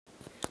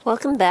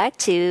Welcome back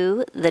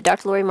to the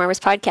Dr. Lori Marbas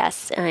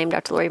podcast. I'm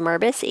Dr. Lori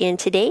Marbas, and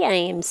today I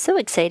am so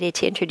excited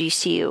to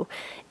introduce to you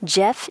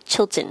Jeff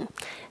Chilton.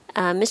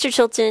 Mr.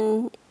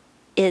 Chilton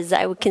is,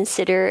 I would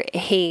consider,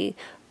 a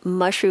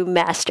mushroom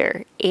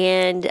master,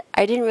 and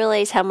I didn't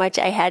realize how much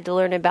I had to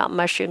learn about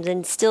mushrooms,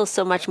 and still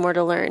so much more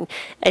to learn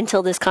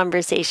until this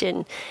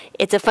conversation.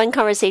 It's a fun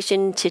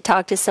conversation to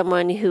talk to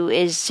someone who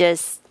is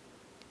just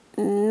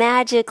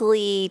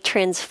magically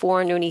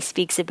transformed when he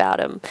speaks about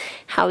them,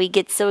 how he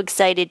gets so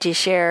excited to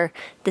share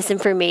this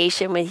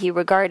information with you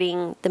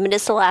regarding the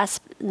medicinal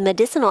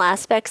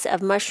aspects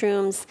of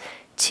mushrooms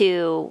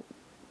to,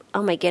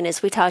 oh my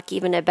goodness, we talk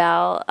even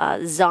about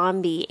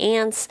zombie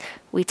ants.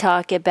 We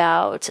talk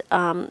about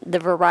the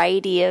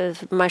variety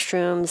of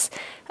mushrooms,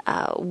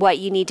 what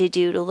you need to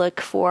do to look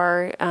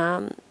for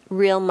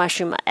real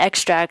mushroom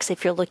extracts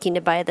if you're looking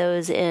to buy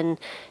those in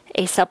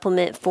a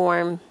supplement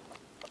form,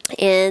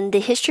 and the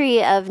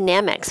history of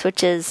Namex,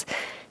 which is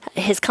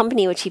his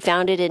company, which he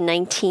founded in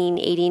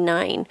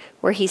 1989,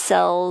 where he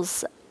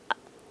sells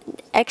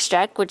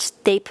extract, which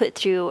they put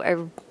through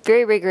a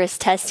very rigorous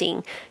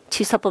testing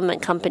to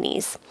supplement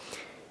companies.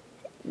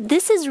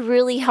 This is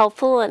really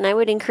helpful, and I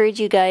would encourage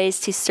you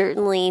guys to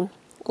certainly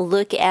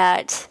look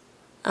at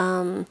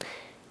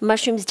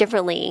mushrooms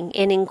differently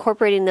and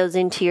incorporating those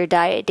into your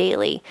diet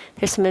daily.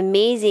 There's some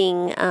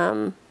amazing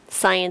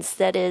science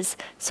that is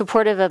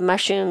supportive of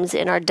mushrooms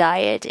in our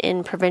diet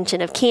in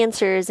prevention of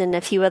cancers and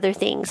a few other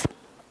things.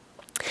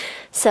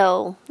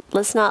 So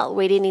let's not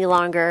wait any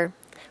longer.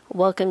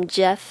 Welcome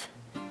Jeff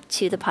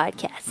to the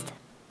podcast.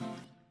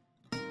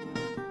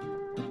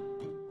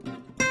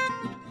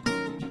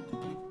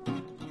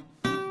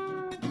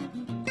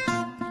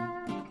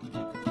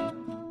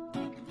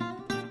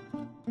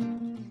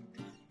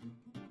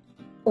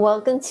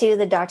 Welcome to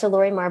the Dr.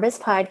 Lori Marbas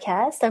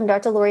podcast. I'm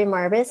Dr. Lori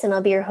Marbas, and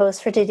I'll be your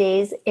host for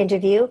today's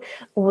interview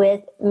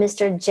with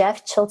Mr.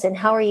 Jeff Chilton.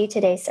 How are you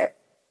today, sir?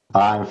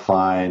 I'm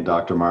fine,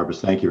 Dr.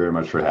 Marbas. Thank you very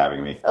much for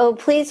having me. Oh,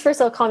 please,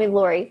 first of all, call me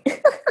Lori.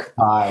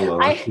 Hi,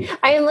 Lori.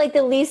 I am like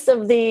the least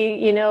of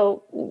the,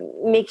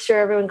 make sure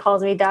everyone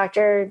calls me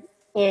doctor.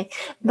 Yeah.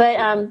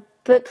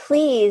 But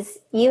please,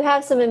 you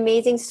have some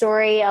amazing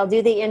story. I'll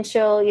do the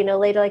intro,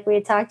 later like we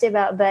had talked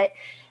about, but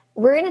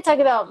we're going to talk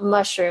about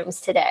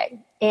mushrooms today.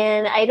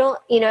 And I don't,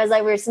 as I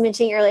was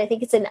mentioning earlier, I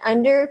think it's an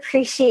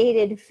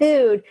underappreciated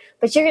food,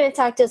 but you're going to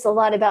talk to us a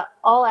lot about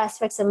all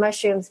aspects of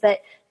mushrooms.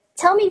 But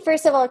tell me,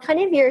 first of all, kind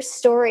of your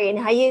story and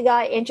how you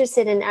got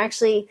interested in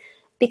actually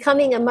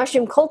becoming a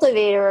mushroom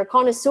cultivator or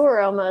connoisseur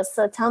almost.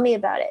 So tell me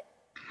about it.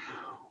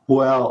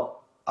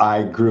 Well,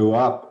 I grew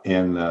up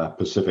in the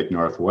Pacific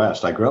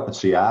Northwest. I grew up in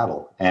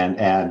Seattle,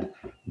 and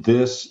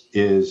this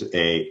is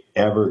a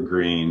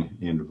evergreen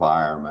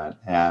environment.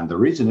 And the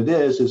reason it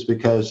is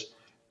because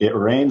it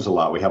rains a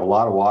lot. We have a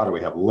lot of water. We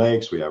have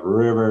lakes. We have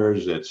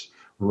rivers. It's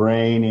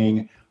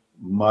raining.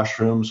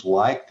 Mushrooms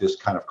like this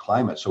kind of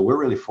climate. So we're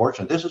really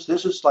fortunate. This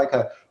is like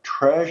a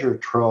treasure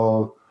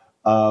trove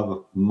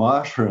of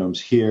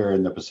mushrooms here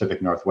in the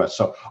Pacific Northwest.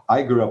 So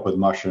I grew up with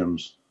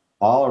mushrooms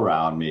all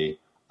around me.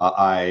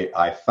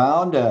 I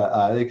found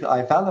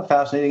them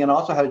fascinating, and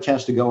also had a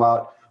chance to go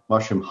out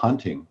mushroom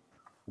hunting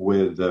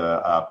with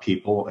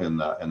people in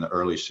the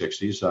early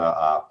 '60s.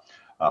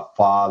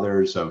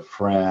 Fathers of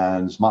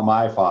friends.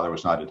 My father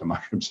was not into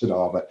mushrooms at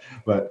all,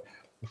 but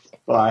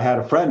I had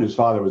a friend whose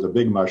father was a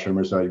big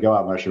mushroomer, so I'd go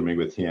out mushrooming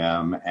with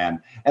him,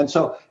 and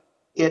so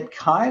it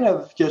kind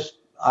of just,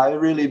 I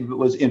really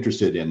was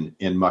interested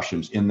in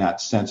mushrooms in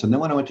that sense. And then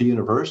when I went to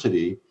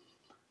university,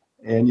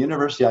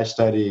 I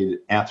studied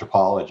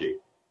anthropology.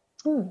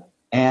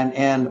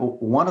 And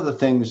one of the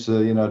things,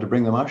 to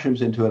bring the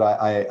mushrooms into it,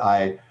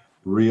 I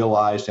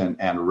realized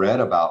and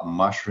read about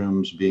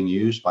mushrooms being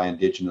used by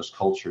indigenous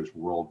cultures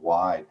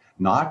worldwide,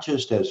 not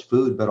just as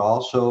food, but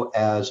also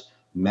as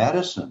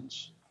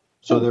medicines.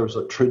 So there was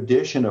a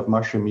tradition of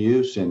mushroom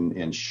use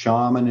in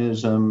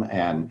shamanism,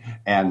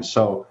 and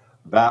so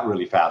that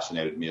really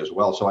fascinated me as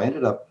well. So I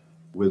ended up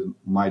with,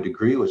 my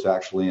degree was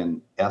actually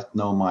in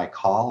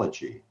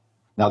ethnomycology.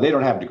 Now, they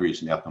don't have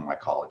degrees in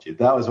ethnomycology.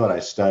 That was what I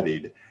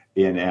studied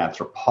in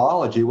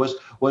anthropology, was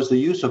the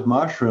use of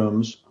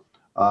mushrooms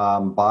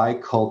by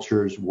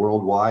cultures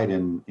worldwide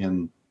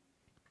in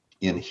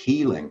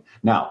healing.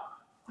 Now,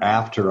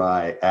 after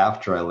I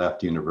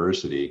left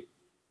university,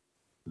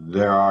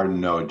 there are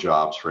no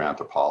jobs for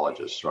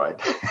anthropologists,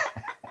 right?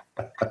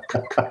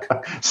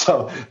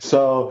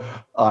 So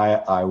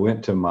I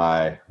went to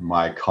my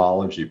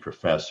mycology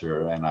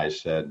professor and I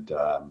said,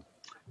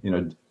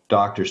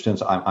 Dr.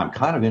 Stintz, I'm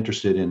kind of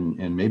interested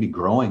in maybe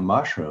growing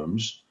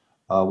mushrooms.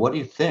 What do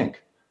you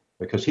think?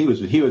 Because he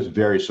was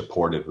very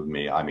supportive of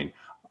me. I mean,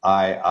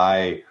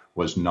 I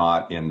was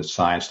not in the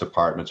science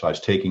department, so I was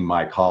taking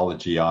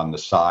mycology on the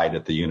side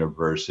at the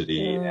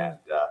university, and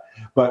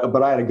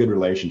but I had a good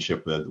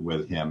relationship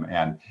with him,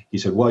 and he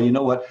said, well, you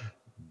know what?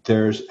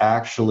 There's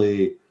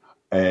actually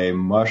a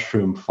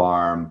mushroom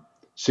farm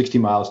 60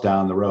 miles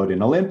down the road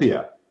in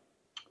Olympia.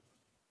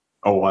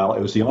 Oh, well,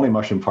 it was the only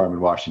mushroom farm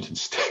in Washington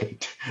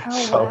State.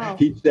 Oh, so wow.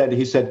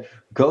 he said,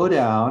 go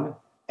down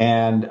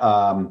and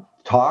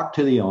talk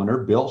to the owner,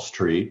 Bill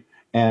Street,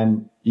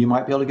 and you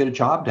might be able to get a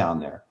job down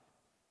there.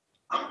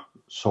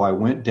 So I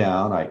went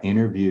down, I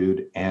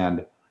interviewed,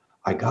 and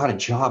I got a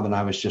job, and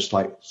I was just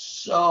like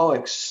so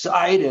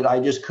excited. I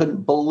just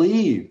couldn't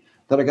believe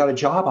that I got a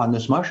job on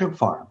this mushroom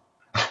farm.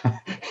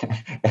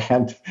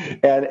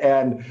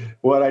 and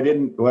what I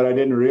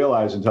didn't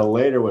realize until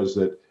later was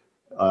that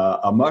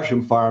a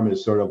mushroom farm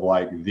is sort of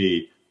like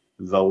the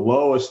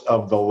lowest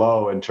of the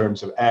low in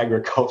terms of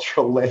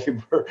agricultural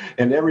labor,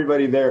 and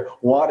everybody there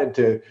wanted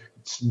to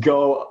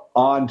go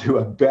on to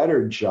a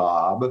better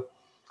job.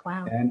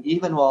 Wow. And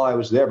even while I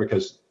was there,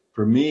 because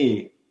for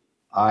me,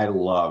 I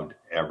loved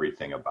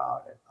everything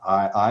about it.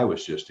 I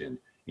was just in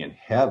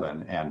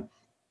heaven. And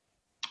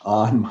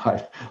on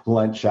my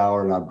lunch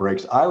hour and on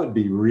breaks, I would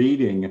be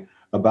reading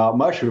about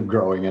mushroom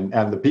growing.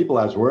 And the people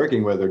I was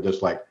working with are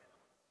just like,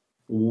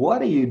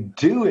 what are you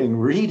doing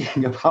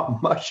reading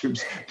about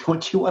mushrooms?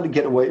 Don't you want to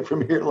get away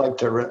from here like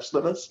the rest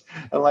of us?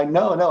 I'm like,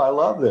 no, I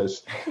love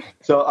this.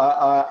 So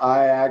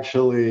I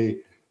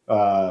actually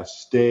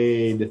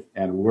stayed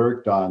and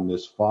worked on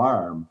this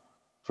farm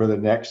for the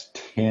next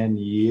 10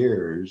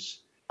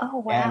 years. Oh,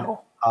 wow. And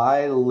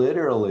I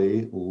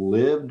literally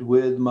lived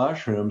with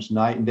mushrooms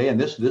night and day. And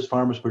this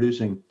farm was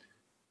producing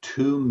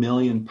 2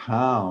 million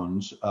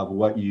pounds of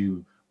what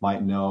you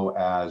might know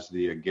as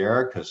the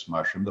agaricus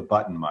mushroom, the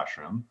button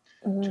mushroom.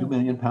 2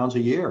 million pounds a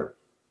year.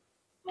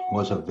 It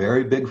was a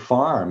very big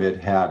farm.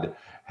 It had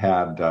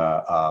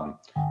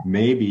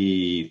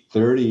maybe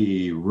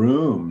 30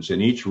 rooms, and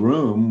each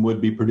room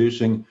would be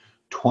producing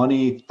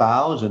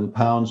 20,000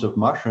 pounds of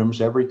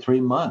mushrooms every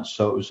 3 months.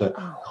 So it was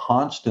a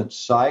constant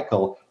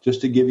cycle.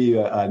 Just to give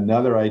you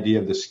another idea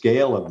of the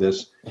scale of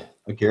this,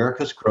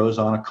 agaricus grows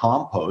on a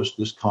compost.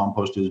 This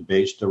compost is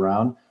based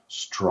around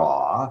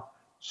straw.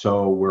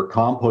 So we're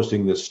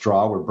composting this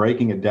straw. We're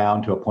breaking it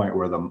down to a point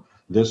where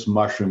this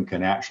mushroom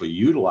can actually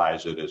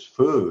utilize it as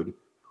food.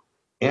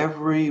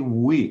 Every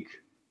week,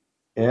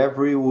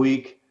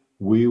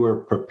 we were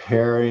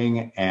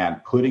preparing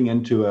and putting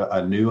into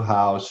a new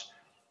house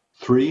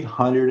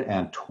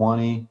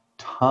 320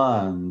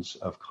 tons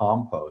of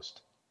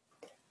compost.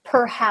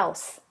 Per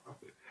house?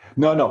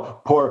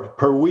 No,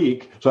 per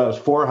week. So that was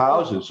 4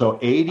 houses. So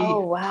 80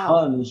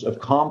 tons of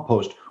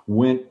compost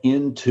went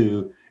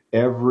into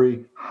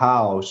every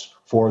house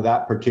for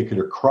that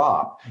particular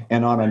crop.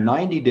 And on a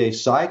 90-day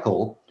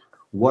cycle,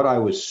 what I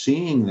was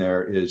seeing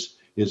there is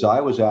I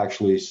was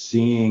actually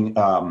seeing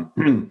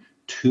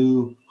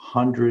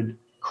 200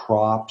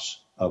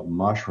 crops of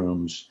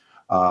mushrooms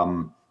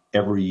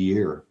every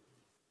year.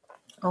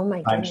 Oh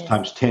my goodness.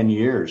 Times 10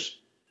 years.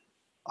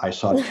 I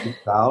saw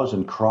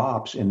 2,000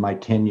 crops in my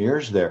 10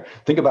 years there.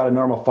 Think about a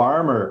normal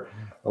farmer,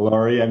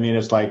 Lori. I mean,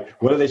 it's like,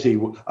 what do they see?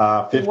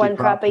 50 one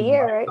crop a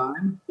year, right?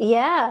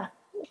 Yeah.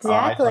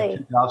 Exactly. I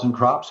saw 2,000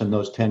 crops in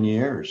those 10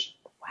 years.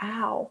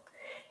 Wow.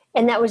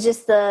 And that was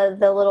just the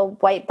little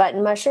white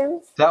button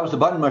mushrooms? That was the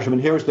button mushroom.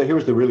 And here's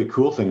the really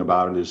cool thing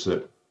about it is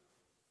that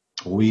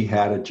we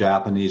had a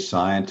Japanese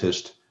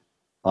scientist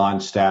on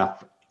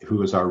staff who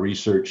was our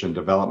research and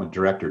development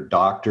director,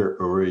 Dr.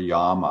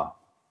 Uriyama.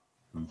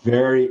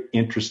 Very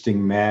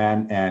interesting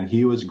man. And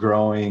he was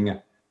growing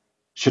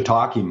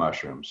shiitake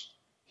mushrooms.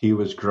 He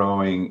was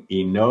growing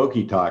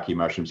enokitake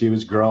mushrooms. He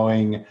was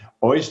growing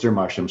oyster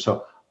mushrooms.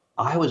 So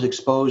I was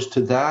exposed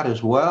to that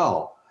as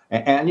well.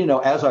 And,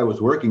 as I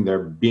was working there,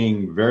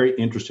 being very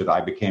interested,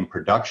 I became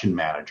production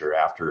manager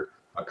after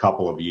a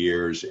couple of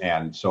years.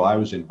 And so I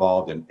was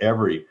involved in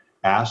every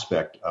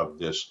aspect of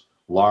this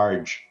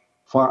large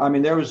farm. I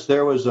mean, there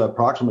was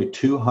approximately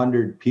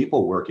 200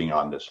 people working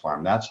on this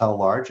farm. That's how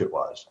large it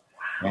was.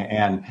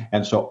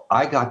 And so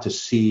I got to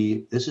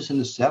see, this is in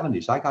the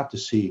 70s, I got to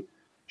see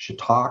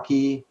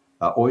shiitake,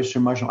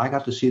 oyster mushroom. I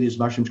got to see these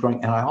mushrooms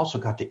growing, and I also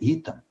got to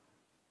eat them.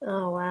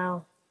 Oh,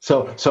 wow.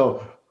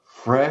 So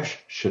fresh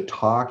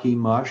shiitake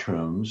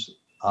mushrooms,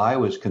 I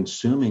was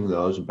consuming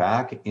those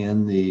back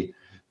in the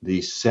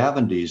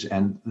 70s,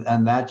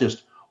 and that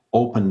just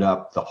opened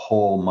up the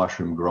whole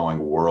mushroom growing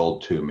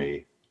world to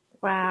me.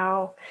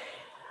 Wow.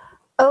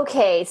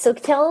 Okay, so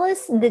tell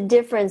us the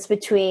difference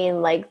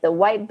between like the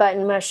white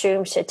button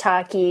mushroom,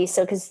 shiitake.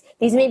 So, because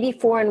these may be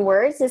foreign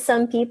words to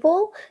some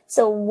people.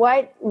 So,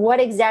 what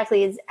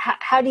exactly is?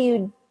 How do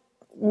you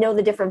know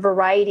the different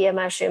variety of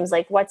mushrooms?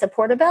 Like, what's a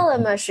portobello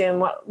mushroom?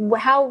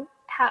 What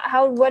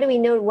do we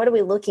know? What are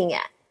we looking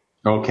at?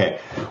 Okay,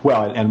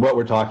 well, and what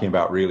we're talking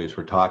about really is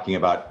we're talking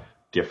about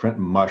different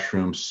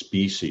mushroom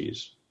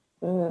species.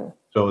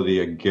 So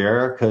the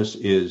agaricus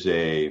is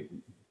a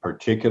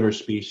particular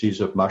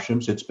species of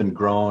mushrooms. It's been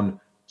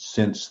grown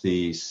since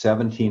the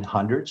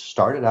 1700s,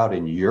 started out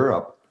in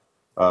Europe,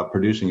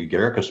 producing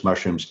agaricus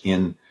mushrooms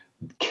in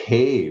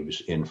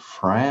caves in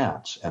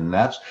France. And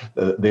that's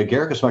the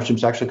agaricus mushroom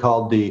is actually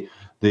called the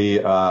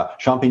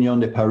champignon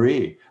de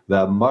Paris,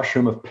 the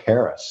mushroom of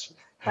Paris.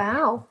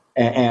 Wow.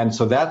 And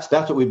so that's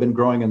what we've been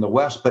growing in the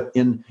West. But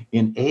in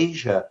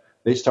Asia,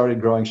 they started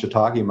growing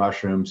shiitake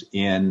mushrooms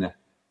in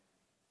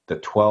the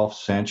 12th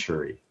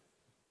century.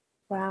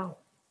 Wow.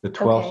 The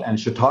 12th, Okay. and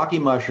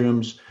shiitake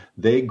mushrooms,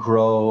 they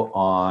grow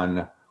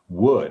on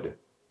wood.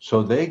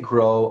 So they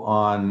grow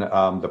on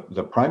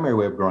the primary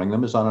way of growing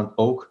them is on an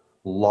oak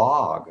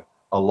log,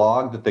 a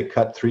log that they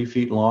cut 3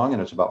 feet long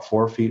and it's about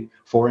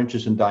 4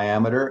 inches in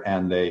diameter,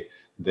 and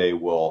they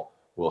will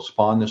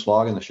spawn this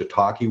log, and the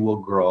shiitake will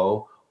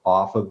grow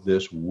off of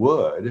this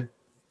wood.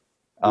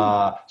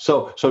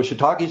 So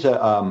shiitake is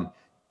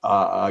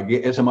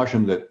it's a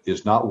mushroom that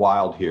is not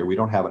wild here. We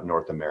don't have it in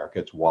North America.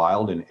 It's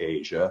wild in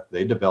Asia.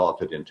 They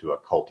developed it into a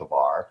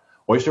cultivar.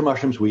 Oyster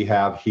mushrooms we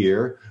have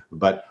here,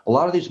 but a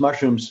lot of these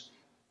mushrooms,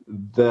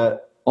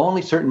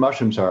 only certain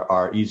mushrooms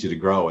are easy to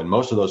grow, and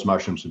most of those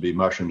mushrooms would be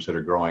mushrooms that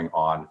are growing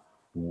on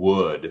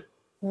wood.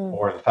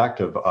 Or the fact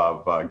of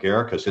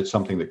Garricus, it's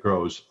something that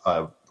grows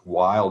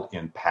wild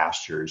in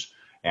pastures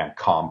and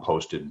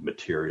composted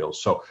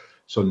materials.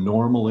 So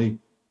normally,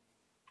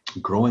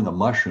 growing a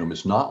mushroom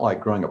is not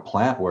like growing a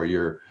plant where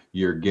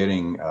you're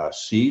getting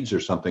seeds or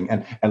something.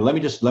 And let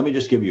me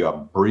just give you a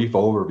brief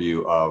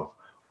overview of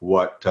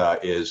what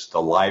is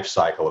the life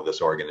cycle of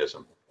this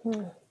organism.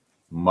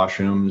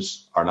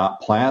 Mushrooms are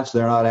not plants,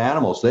 they're not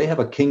animals. They have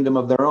a kingdom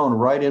of their own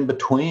right in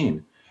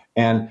between.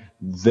 And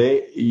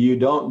you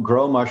don't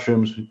grow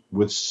mushrooms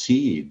with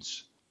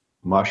seeds.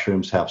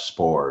 Mushrooms have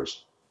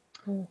spores.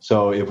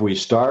 So if we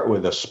start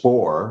with a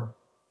spore,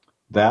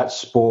 that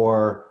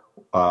spore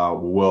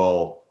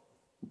will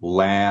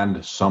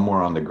land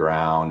somewhere on the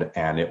ground,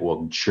 and it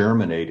will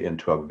germinate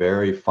into a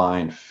very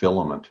fine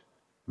filament,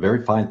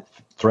 very fine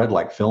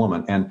thread-like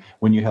filament. And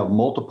when you have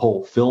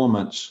multiple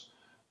filaments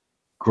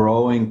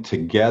growing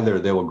together,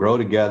 they will grow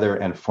together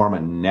and form a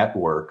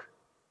network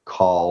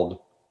called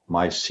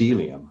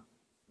mycelium.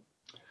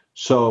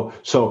 So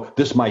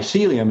this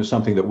mycelium is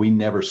something that we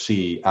never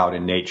see out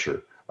in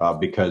nature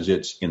because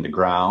it's in the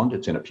ground,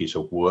 it's in a piece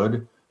of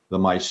wood. The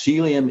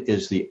mycelium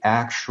is the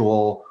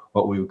actual,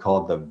 what we would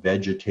call the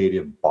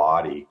vegetative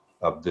body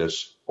of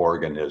this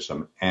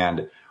organism.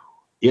 And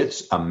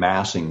it's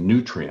amassing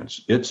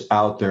nutrients. It's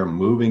out there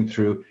moving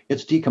through,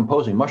 it's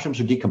decomposing. Mushrooms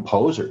are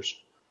decomposers.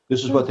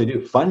 This is what they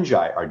do.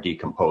 Fungi are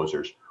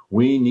decomposers.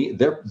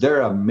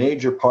 They're a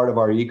major part of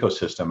our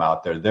ecosystem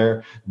out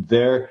there.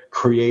 They're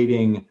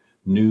creating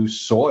new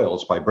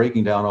soils by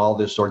breaking down all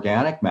this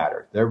organic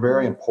matter. They're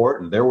very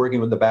important. They're working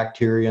with the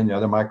bacteria and the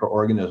other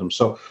microorganisms.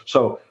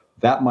 So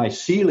that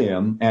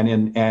mycelium, and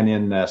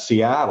in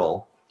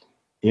Seattle,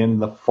 in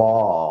the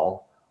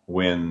fall,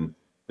 when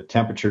the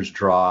temperatures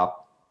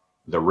drop,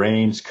 the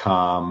rains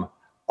come,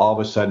 all of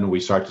a sudden we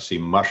start to see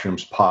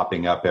mushrooms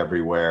popping up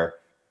everywhere.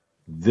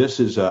 This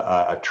is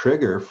a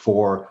trigger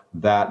for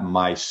that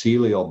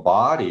mycelial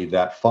body,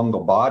 that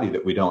fungal body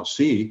that we don't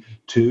see,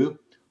 to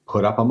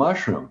put up a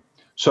mushroom.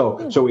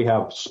 So we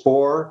have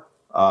spore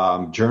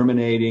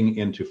germinating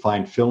into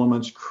fine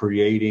filaments,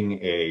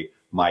 creating a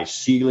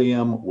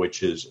mycelium,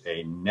 which is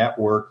a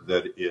network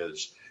that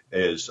is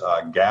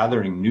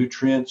gathering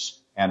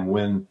nutrients. And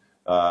when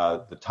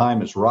the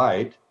time is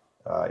right,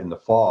 in the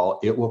fall,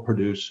 it will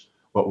produce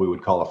what we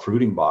would call a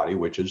fruiting body,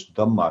 which is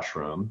the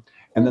mushroom.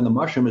 And then the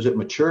mushroom, as it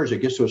matures,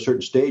 it gets to a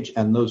certain stage,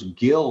 and those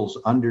gills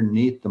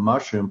underneath the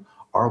mushroom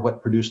are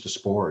what produce the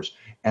spores.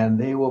 And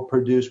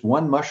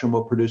one mushroom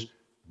will produce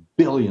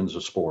billions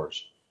of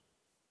spores.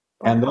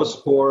 And those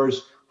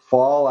spores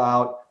fall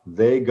out,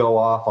 they go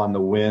off on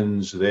the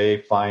winds,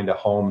 they find a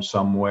home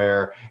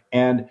somewhere.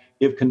 And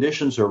if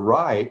conditions are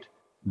right,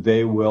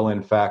 they will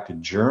in fact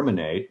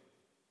germinate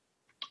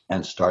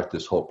and start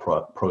this whole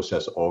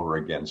process over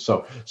again.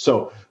 So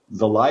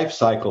the life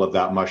cycle of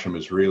that mushroom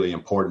is really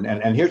important.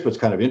 And here's what's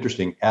kind of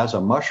interesting. As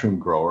a mushroom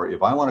grower,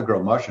 if I want to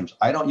grow mushrooms,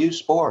 I don't use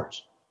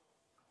spores.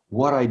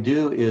 What I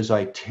do is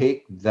I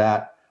take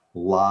that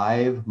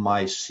live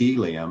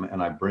mycelium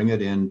and I bring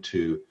it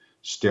into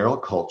sterile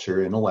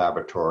culture in a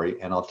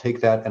laboratory, and I'll take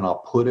that and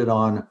I'll put it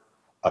on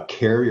a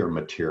carrier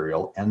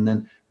material, and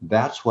then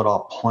that's what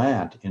I'll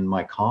plant in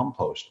my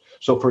compost.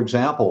 So for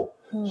example,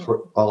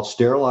 I'll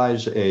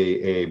sterilize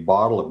a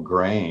bottle of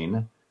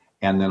grain,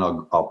 and then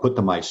I'll put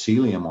the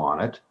mycelium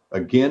on it.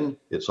 Again,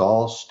 it's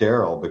all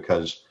sterile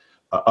because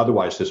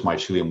otherwise this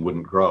mycelium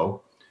wouldn't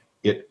grow.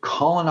 It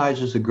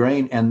colonizes the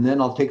grain, and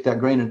then I'll take that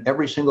grain, and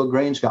every single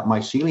grain's got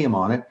mycelium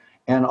on it,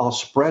 and I'll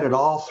spread it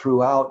all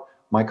throughout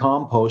my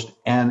compost,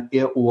 and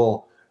it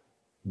will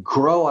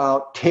grow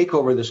out, take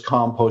over this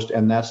compost,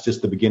 and that's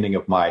just the beginning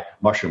of my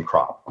mushroom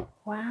crop.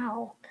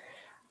 Wow.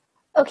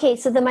 Okay,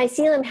 so the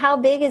mycelium, how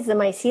big is the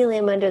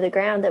mycelium under the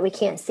ground that we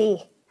can't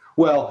see?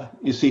 Well,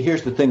 you see,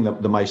 here's the thing. The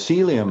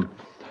mycelium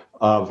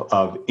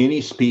of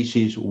any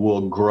species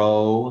will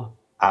grow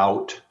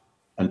out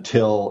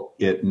until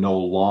it no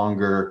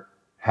longer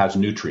has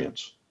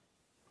nutrients.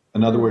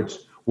 In other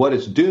words, what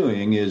it's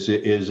doing is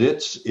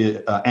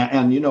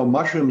and you know,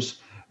 mushrooms,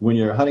 when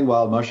you're hunting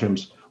wild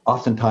mushrooms,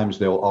 oftentimes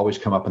they'll always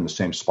come up in the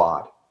same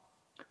spot.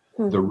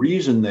 The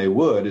reason they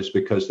would is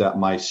because that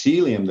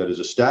mycelium that is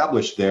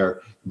established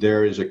there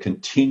is a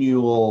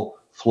continual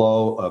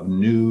flow of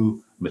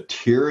new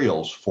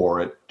materials for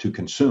it to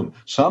consume.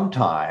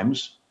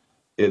 Sometimes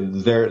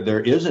there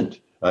isn't.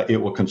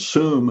 It will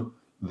consume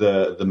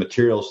the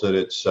materials that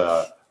it's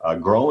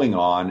growing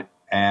on,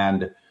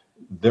 and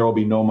there will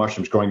be no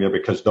mushrooms growing there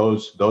because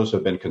those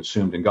have been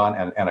consumed and gone.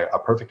 And a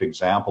perfect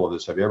example of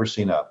this: have you ever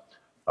seen a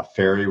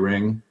fairy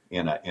ring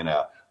in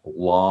a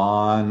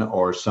lawn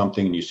or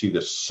something, and you see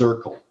this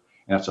circle,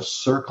 and it's a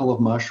circle of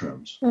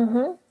mushrooms?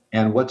 Mm-hmm.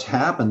 And what's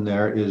happened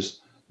there is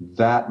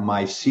that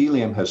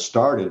mycelium has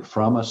started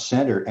from a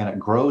center, and it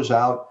grows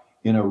out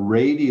in a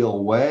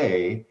radial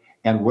way.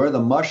 And where the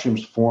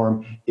mushrooms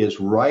form is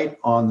right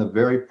on the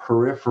very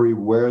periphery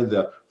where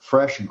the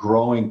fresh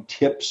growing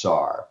tips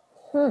are.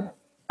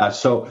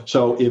 So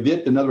if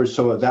it, in other words,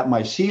 so that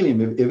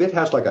mycelium, if it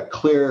has like a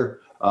clear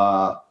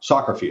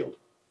soccer field,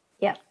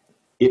 yeah,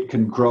 it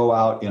can grow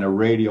out in a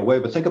radial way.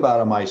 But think about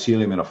a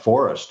mycelium in a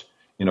forest.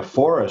 In a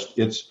forest,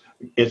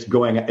 it's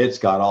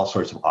got all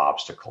sorts of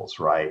obstacles,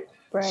 right?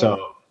 Right.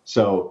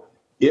 So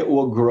it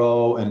will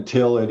grow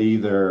until it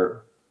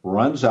either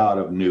runs out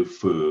of new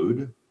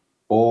food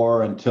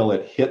or until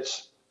it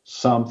hits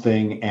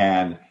something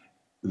and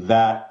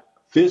that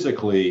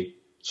physically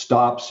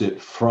stops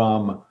it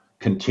from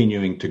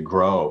continuing to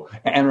grow.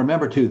 And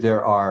remember too,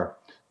 there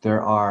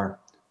are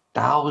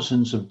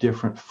thousands of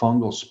different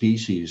fungal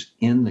species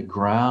in the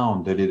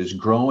ground that it is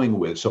growing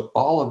with. So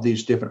all of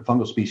these different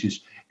fungal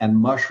species and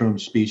mushroom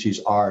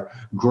species are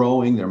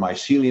growing, their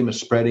mycelium is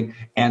spreading,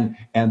 and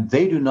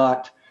they do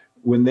not,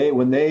 when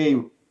they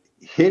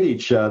hit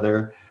each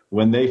other,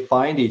 when they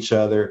find each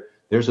other,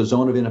 there's a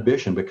zone of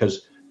inhibition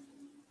because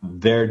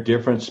they're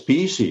different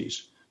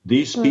species.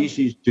 These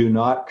species do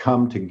not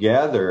come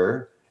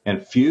together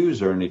and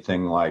fuse or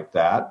anything like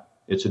that.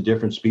 It's a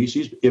different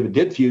species. If it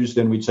did fuse,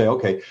 then we'd say,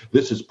 okay,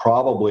 this is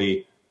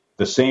probably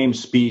the same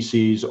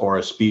species or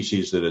a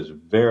species that is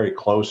very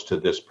close to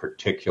this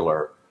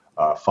particular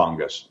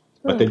fungus,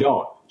 but they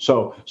don't.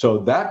 So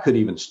that could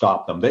even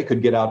stop them. They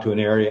could get out to an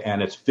area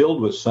and it's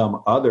filled with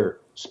some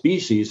other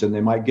species, and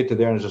they might get to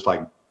there and it's just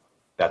like,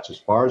 that's as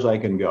far as I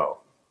can go.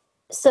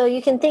 So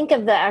you can think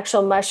of the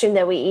actual mushroom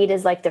that we eat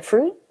as like the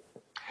fruit?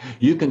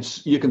 You can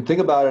think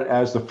about it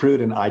as the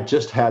fruit, and I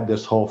just had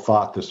this whole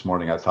thought this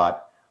morning. I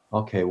thought,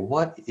 okay,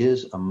 what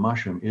is a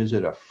mushroom? Is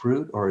it a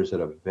fruit or is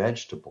it a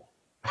vegetable?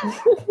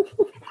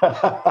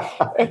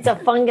 It's a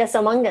fungus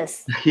among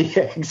us.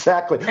 Yeah,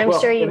 exactly. I'm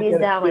sure you've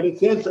used that one. In a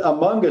sense,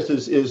 among us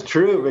is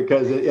true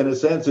because in a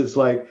sense, it's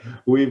like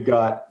we've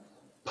got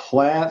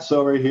plants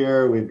over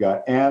here, we've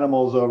got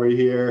animals over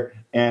here,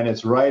 and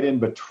it's right in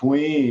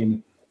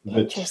between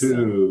the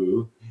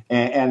two.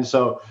 And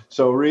so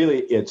really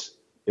it's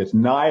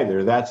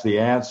neither. That's the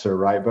answer,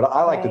 right? But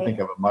I like to think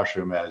of a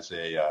mushroom as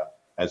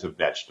a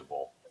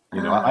vegetable.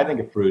 I think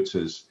of fruits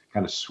as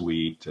kind of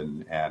sweet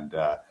and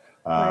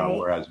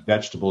whereas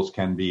vegetables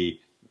can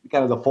be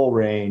kind of the full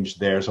range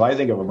there. So I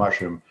think of a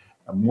mushroom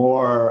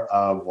more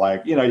of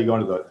like, you go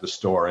into the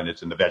store and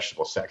it's in the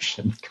vegetable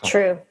section.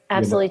 True.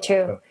 Absolutely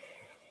true.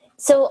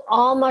 So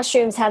all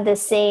mushrooms have the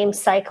same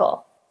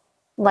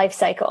life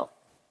cycle.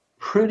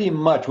 Pretty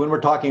much when we're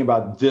talking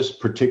about this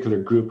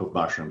particular group of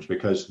mushrooms,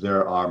 because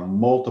there are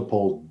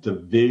multiple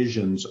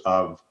divisions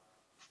of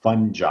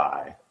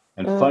fungi,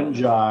 and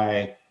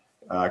fungi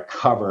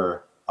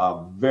cover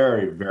a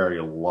very, very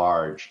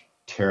large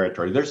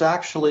territory. There's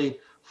actually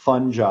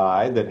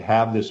fungi that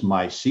have this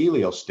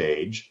mycelial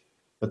stage,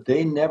 but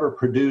they never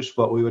produce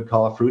what we would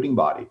call a fruiting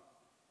body.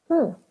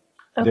 Okay.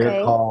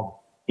 They're called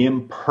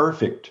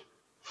imperfect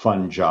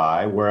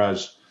fungi,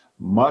 whereas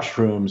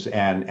mushrooms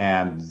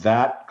and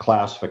that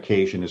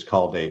classification is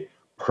called a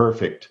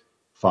perfect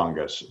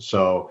fungus.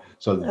 So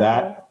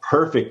that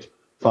perfect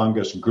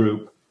fungus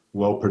group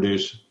will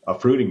produce a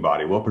fruiting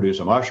body, will produce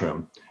a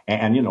mushroom.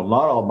 And not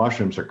all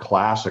mushrooms are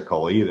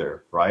classical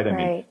either, right? I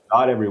mean,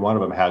 not every one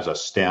of them has a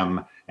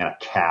stem and a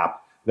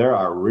cap. There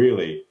are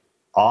really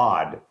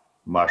odd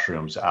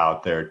mushrooms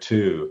out there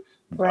too.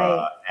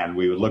 Right. And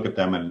we would look at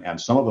them and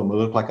some of them would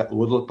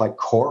look like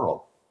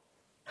coral.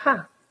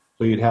 Huh.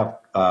 So you'd have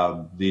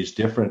these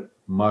different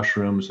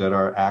mushrooms that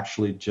are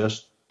actually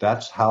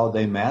that's how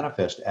they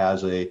manifest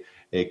as a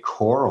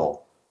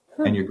coral.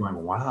 And you're going,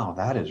 wow,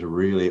 that is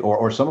really,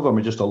 or some of them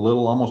are just a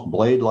little almost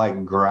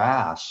blade-like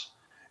grass.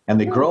 And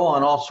they grow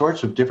on all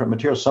sorts of different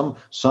materials.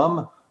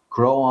 Some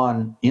grow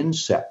on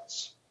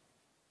insects.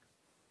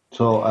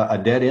 So a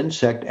dead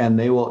insect, and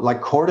they will,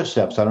 like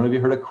cordyceps. I don't know if you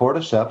heard of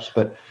cordyceps,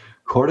 but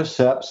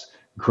cordyceps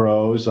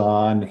grows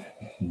on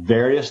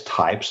various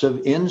types of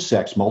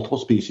insects, multiple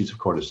species of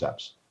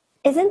cordyceps.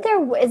 Is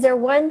there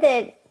one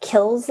that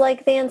kills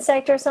like the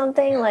insect or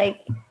something?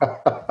 Like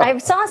I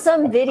saw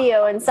some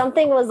video and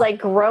something was like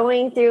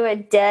growing through a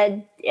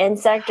dead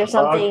insect or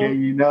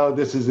something. Okay,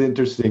 this is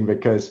interesting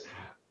because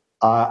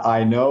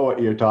I know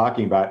what you're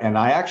talking about. And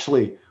I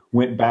actually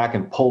went back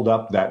and pulled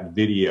up that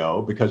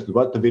video because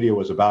what the video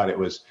was about,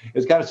 it's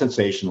kind of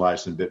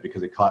sensationalized a bit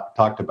because it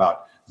talked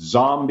about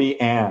zombie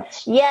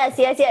ants. Yes.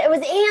 It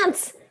was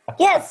ants.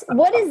 Yes.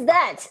 What is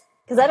that?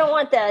 Because I don't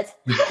want that.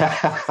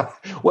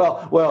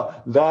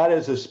 Well, that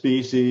is a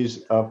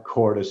species of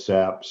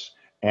cordyceps,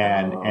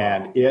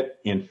 and it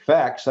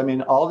infects. I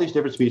mean, all these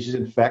different species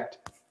infect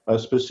a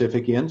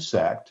specific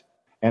insect,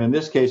 and in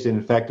this case, it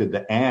infected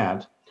the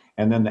ant,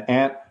 and then the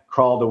ant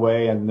crawled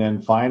away and then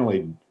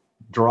finally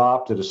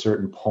dropped at a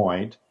certain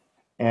point.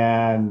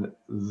 And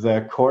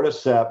the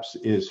cordyceps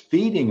is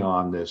feeding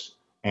on this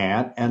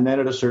ant. And then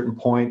at a certain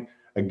point,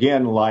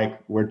 again, like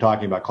we're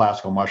talking about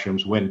classical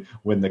mushrooms, when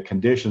the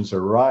conditions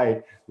are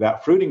right,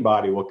 that fruiting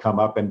body will come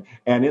up. And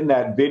in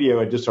that video,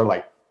 it just sort of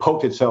like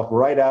poked itself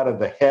right out of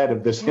the head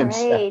of this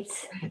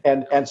insect.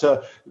 And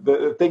so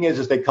the thing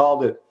is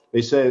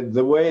they said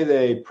the way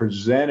they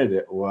presented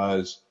it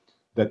was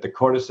that the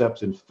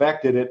cordyceps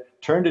infected it,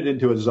 turned it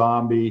into a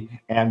zombie,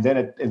 and then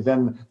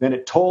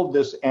it told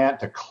this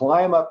ant to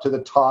climb up to the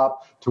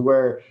top to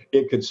where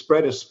it could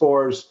spread its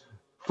spores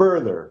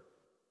further.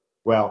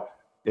 Well,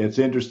 it's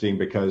interesting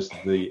because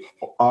the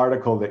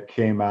article that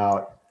came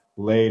out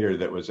later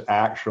that was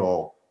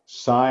actual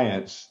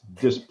science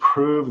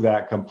disproved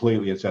that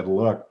completely and said,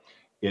 look,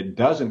 it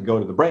doesn't go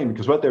to the brain,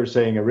 because what they were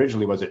saying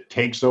originally was it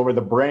takes over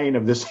the brain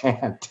of this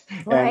ant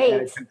and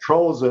it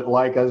controls it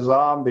like a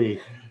zombie.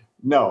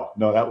 No,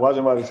 that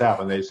wasn't what has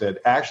happened. They said,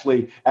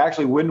 actually,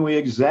 when we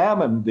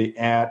examined the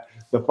ant,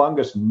 the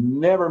fungus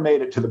never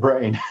made it to the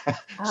brain.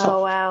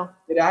 So wow.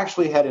 It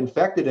actually had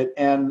infected it,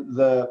 and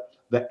the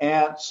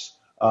ant's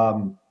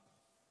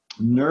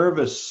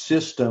nervous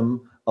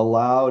system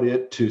allowed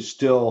it to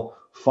still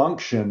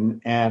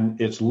function, and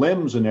its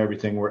limbs and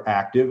everything were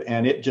active,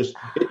 and it just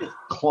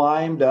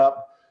climbed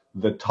up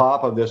the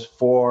top of this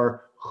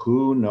for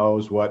who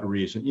knows what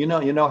reason. You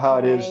know how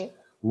it is,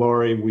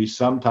 Lori, we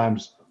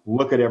sometimes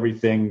look at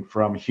everything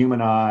from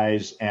human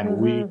eyes and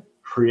we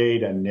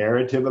create a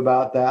narrative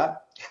about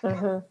that.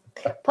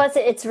 Plus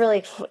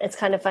it's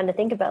kind of fun to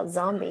think about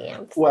zombie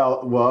ants.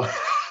 Well,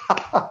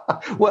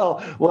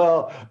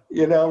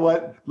 you know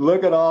what?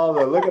 Look at all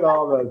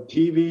the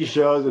TV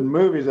shows and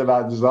movies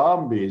about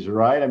zombies,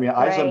 right? I mean,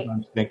 I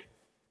sometimes think,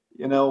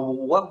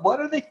 what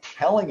are they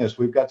telling us?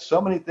 We've got so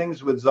many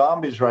things with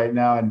zombies right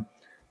now,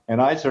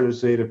 and I sort of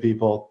say to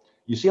people,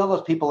 you see all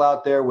those people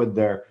out there with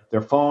their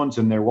phones,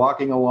 and they're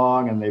walking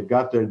along and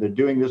they're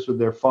doing this with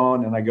their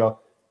phone, and I go,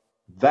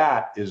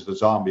 that is the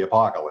zombie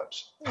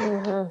apocalypse.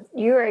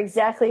 You are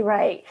exactly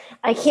right.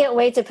 I can't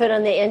wait to put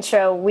on the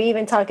intro. We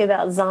even talk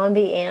about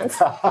zombie ants.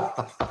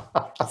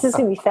 This is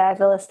going to be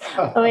fabulous.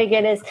 Oh my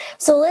goodness.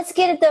 So let's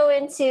get it though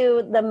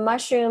into the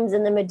mushrooms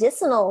and the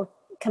medicinal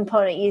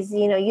component.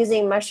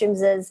 Using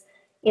mushrooms as,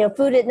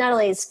 food, not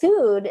only as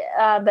food,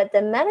 but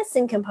the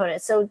medicine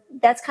component. So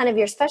that's kind of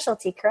your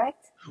specialty,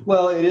 correct?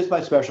 Well, it is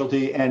my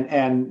specialty,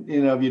 and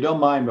if you don't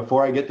mind,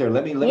 before I get there,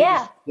 let me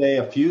just say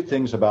a few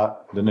things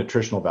about the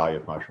nutritional value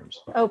of mushrooms.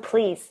 Oh,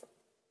 please.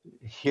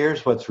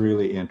 Here's what's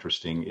really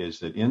interesting is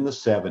that in the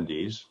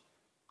 70s,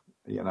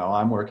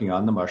 I'm working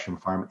on the mushroom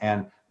farm,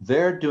 and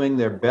they're doing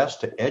their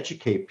best to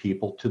educate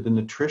people to the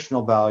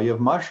nutritional value of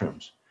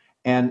mushrooms.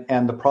 And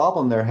the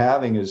problem they're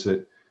having is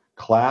that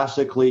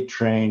classically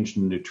trained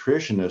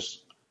nutritionists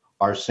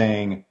are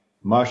saying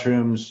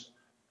mushrooms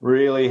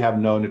really have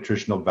no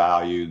nutritional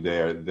value.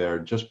 They're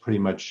just pretty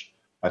much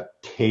a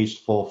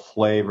tasteful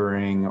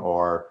flavoring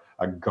or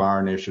a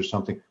garnish or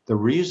something. The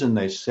reason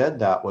they said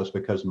that was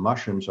because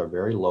mushrooms are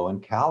very low in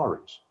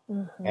calories.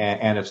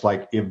 And it's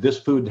like, if this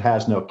food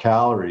has no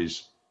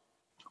calories,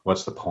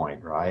 what's the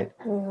point, right?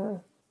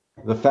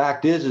 The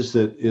fact is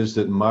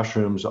that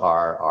mushrooms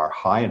are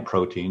high in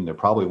protein. They're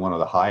probably one of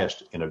the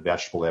highest in a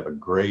vegetable. They have a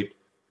great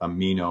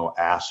amino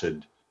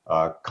acid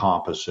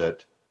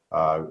composite.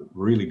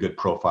 Really good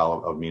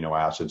profile of amino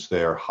acids.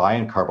 They're high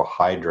in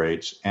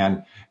carbohydrates,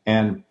 and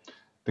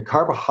the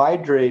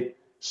carbohydrate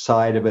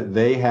side of it,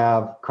 they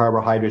have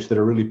carbohydrates that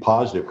are really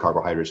positive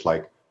carbohydrates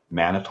like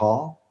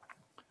mannitol,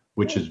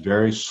 which is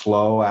very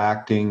slow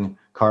acting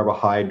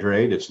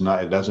carbohydrate. It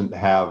doesn't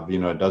have,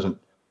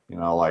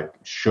 like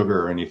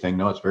sugar or anything.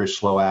 No, it's very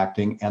slow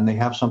acting. And they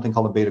have something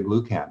called a beta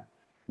glucan,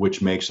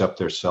 which makes up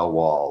their cell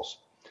walls.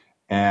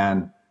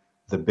 And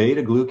the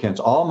beta glucans,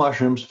 all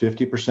mushrooms,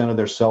 50% of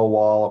their cell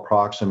wall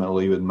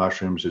approximately with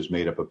mushrooms is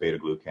made up of beta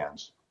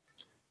glucans.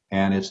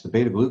 And it's the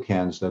beta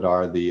glucans that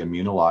are the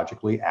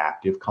immunologically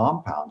active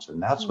compounds.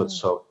 And that's what's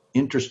so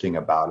interesting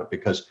about it,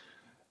 because,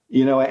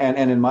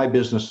 and in my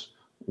business,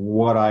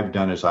 what I've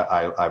done is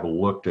I've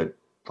looked at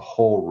the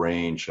whole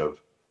range of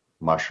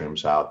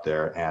mushrooms out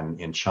there. And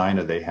in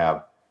China, they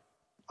have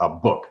a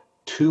book,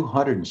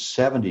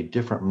 270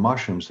 different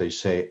mushrooms they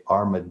say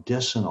are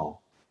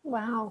medicinal.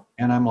 Wow.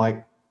 And I'm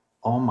like,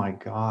 oh my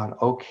God,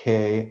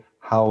 okay.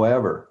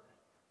 However,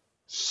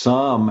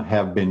 some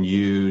have been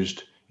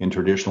used in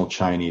traditional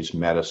Chinese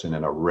medicine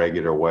in a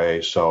regular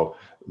way. So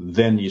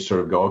then you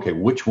sort of go, okay,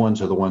 which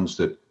ones are the ones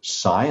that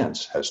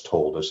science has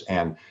told us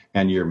and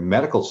your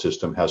medical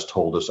system has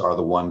told us are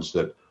the ones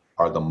that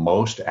are the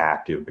most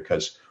active?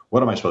 Because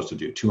what am I supposed to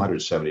do?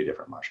 270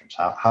 different mushrooms.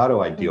 How do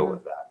I deal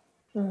with that?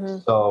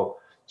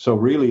 So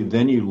really,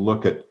 then you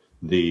look at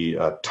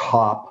the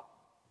top,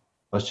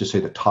 let's just say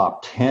the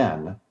top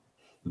 10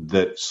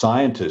 that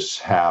scientists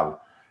have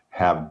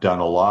done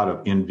a lot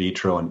of in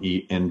vitro and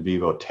in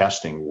vivo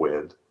testing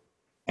with.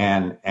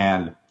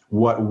 And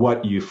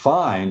what you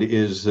find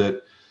is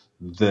that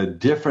the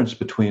difference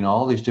between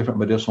all these different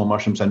medicinal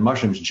mushrooms and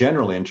mushrooms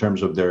generally in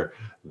terms of their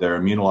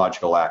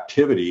immunological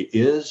activity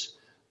is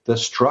the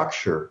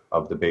structure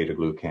of the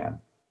beta-glucan.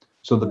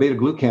 So the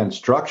beta-glucan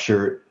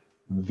structure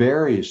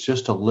varies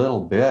just a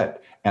little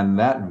bit, and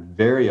that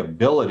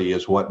variability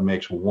is what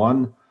makes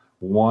one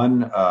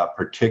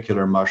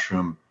particular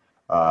mushroom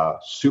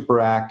super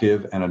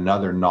active and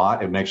another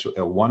not. It makes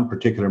one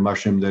particular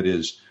mushroom that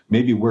is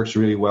maybe works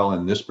really well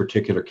in this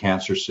particular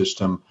cancer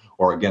system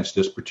or against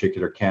this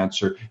particular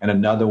cancer, and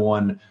another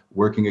one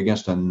working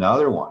against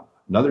another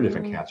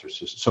different cancer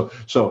system.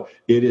 So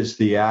it is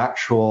the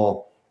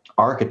actual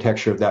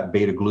architecture of that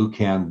beta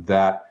glucan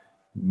that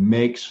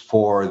makes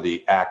for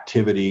the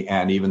activity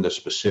and even the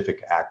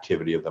specific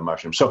activity of the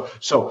mushroom.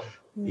 So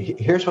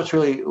here's what's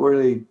really,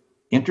 really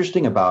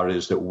interesting about it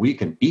is that we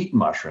can eat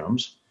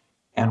mushrooms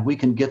and we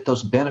can get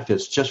those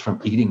benefits just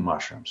from eating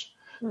mushrooms.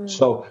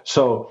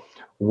 So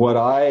what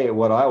I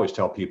always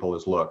tell people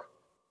is, look,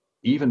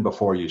 even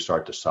before you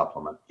start to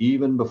supplement,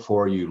 even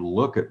before you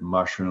look at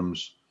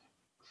mushrooms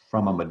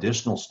from a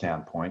medicinal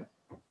standpoint,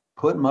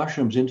 put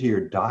mushrooms into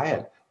your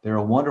diet. They're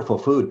a wonderful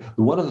food.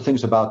 One of the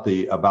things about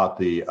the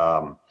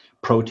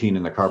protein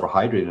and the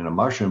carbohydrate in a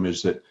mushroom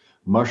is that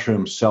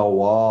mushroom cell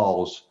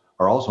walls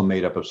are also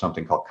made up of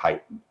something called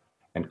chitin.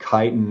 And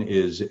chitin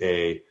is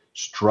a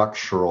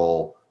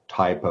structural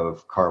type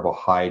of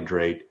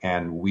carbohydrate,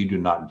 and we do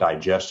not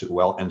digest it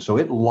well. And so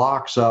it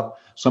locks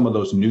up some of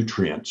those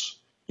nutrients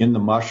in the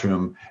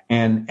mushroom.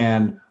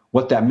 And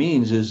what that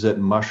means is that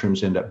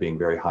mushrooms end up being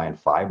very high in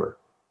fiber.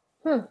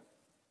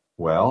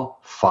 Well,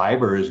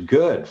 fiber is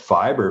good.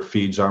 Fiber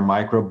feeds our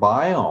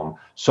microbiome.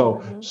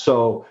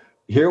 So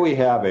here we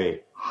have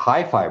a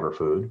high fiber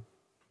food.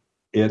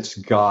 It's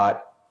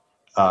got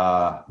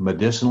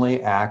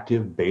medicinally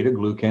active beta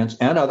glucans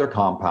and other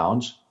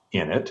compounds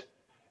in it.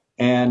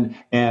 And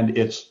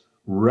it's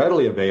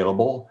readily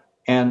available.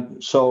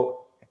 And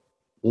so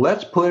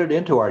let's put it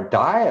into our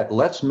diet.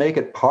 Let's make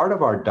it part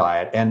of our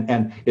diet.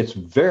 And it's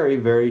very,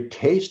 very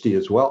tasty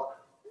as well.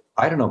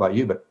 I don't know about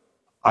you, but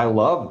I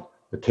love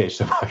the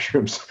taste of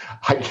mushrooms.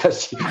 I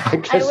guess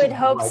I would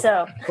hope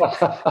so.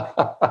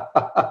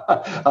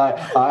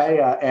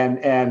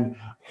 And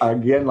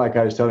again, like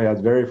I was telling you, I was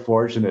very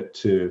fortunate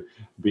to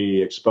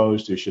be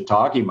exposed to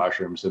shiitake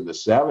mushrooms in the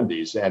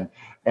 70s.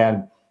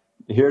 And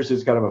here's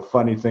just kind of a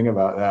funny thing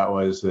about that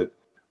was that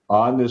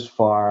on this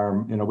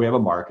farm, we have a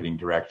marketing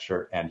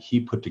director, and he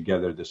put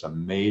together this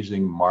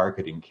amazing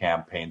marketing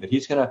campaign that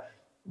he's going to,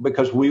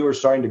 because we were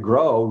starting to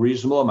grow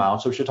reasonable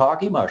amounts of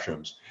shiitake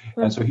mushrooms.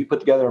 And so he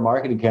put together a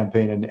marketing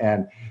campaign,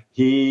 and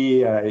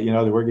he,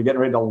 we're getting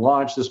ready to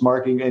launch this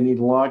marketing, and he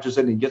launches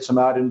it and he gets them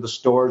out into the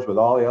stores with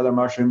all the other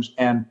mushrooms.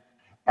 And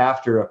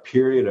after a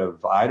period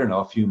of,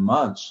 a few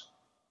months,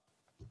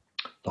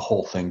 the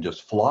whole thing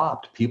just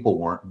flopped. People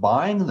weren't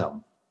buying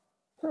them.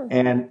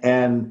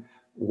 And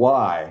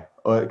why?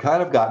 It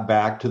kind of got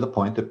back to the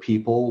point that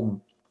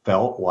people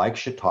felt like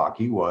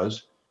shiitake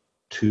was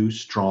too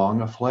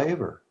strong a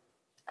flavor.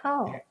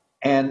 Oh.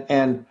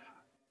 And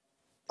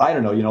I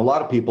don't know, a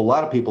lot of people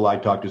I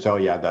talk to say, oh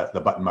yeah,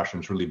 the button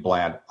mushroom's really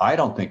bland. I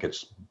don't think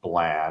it's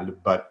bland,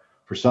 but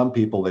for some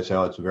people they say,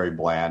 oh, it's very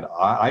bland.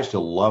 I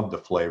still love the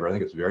flavor. I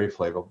think it's very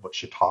flavorful. But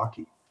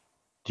shiitake,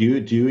 do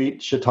you eat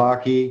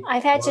shiitake?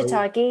 I've had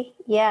shiitake,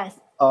 yes.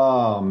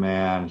 Oh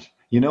man,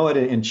 you know what?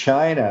 In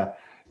China,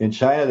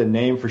 the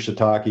name for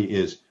shiitake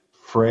is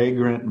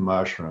fragrant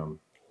mushroom.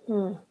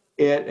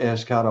 It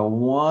has got a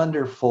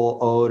wonderful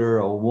odor,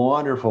 a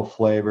wonderful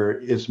flavor.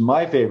 It's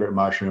my favorite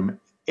mushroom.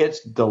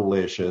 It's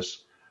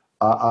delicious.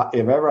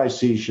 If ever I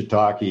see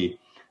shiitake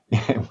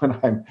when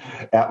I'm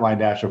at my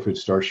natural food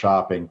store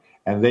shopping,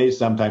 and they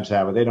sometimes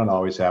have it, they don't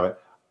always have it,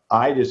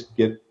 I just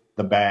get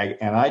the bag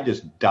and I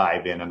just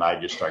dive in and I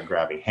just start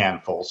grabbing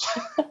handfuls.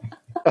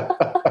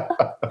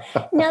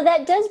 Now,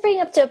 that does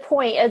bring up to a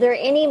point. Are there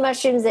any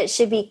mushrooms that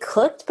should be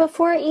cooked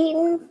before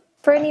eaten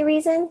for any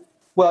reason?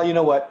 Well, you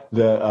know what?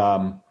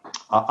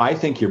 I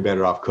think you're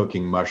better off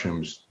cooking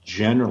mushrooms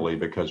generally,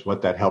 because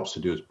what that helps to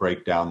do is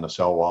break down the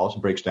cell walls,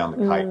 breaks down the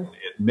chitin.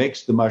 It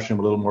makes the mushroom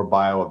a little more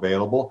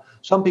bioavailable.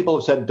 Some people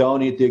have said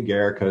don't eat the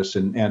agaricus,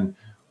 and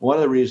one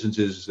of the reasons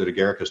is that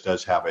agaricus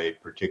does have a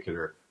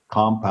particular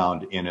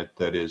compound in it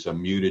that is a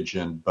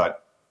mutagen,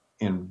 but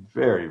in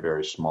very,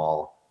 very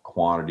small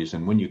quantities.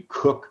 And when you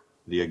cook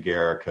the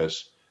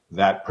agaricus,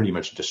 that pretty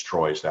much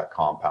destroys that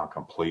compound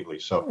completely.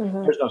 So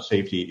there's no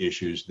safety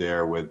issues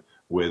there with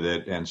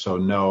it. And so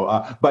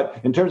no, but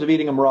in terms of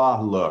eating them raw,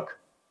 look,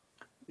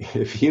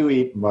 if you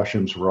eat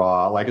mushrooms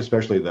raw, like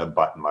especially the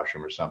button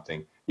mushroom or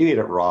something, you eat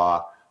it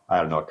raw, I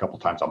don't know, a couple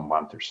times a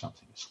month or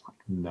something. It's like,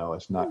 no,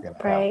 it's not going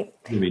to have, there's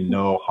going to be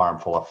no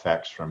harmful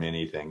effects from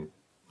anything.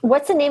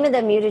 What's the name of the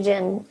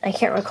mutagen? I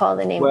can't recall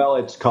the name. Well,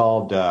 it's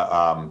called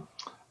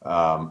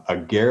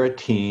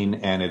agaritine,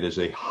 and it is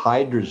a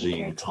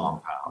hydrazine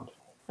compound.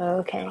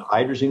 Okay.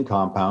 Hydrazine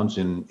compounds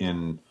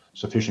in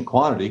sufficient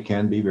quantity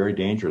can be very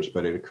dangerous,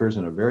 but it occurs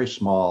in a very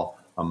small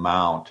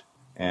amount.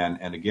 And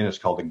again, it's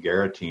called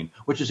agaritine,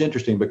 which is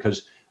interesting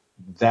because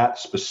that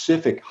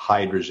specific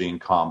hydrazine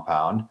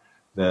compound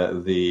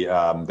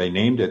They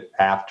named it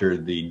after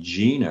the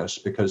genus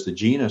because the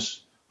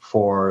genus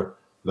for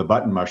the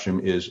button mushroom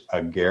is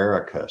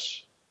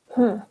Agaricus.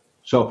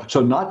 So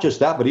not just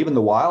that, but even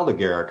the wild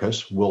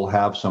Agaricus will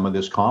have some of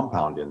this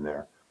compound in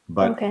there.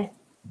 But Okay.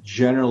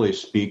 generally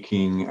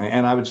speaking,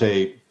 and I would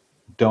say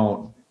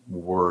don't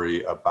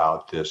worry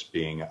about this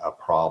being a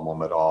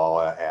problem at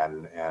all.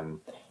 And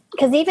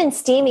Because even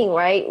steaming,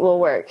 right, will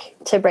work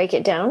to break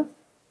it down?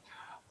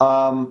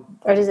 Or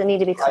does it need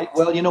to be cooked?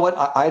 well, you know what?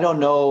 I don't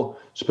know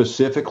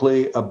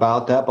specifically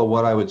about that, but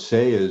what I would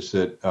say is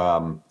that,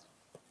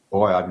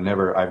 boy, I've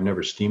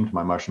never steamed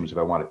my mushrooms if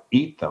I want to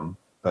eat them,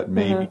 but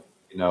maybe,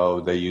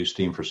 they use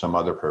steam for some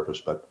other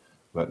purpose. But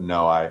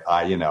no,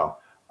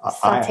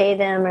 Saute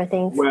them or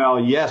things? well,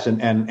 yes,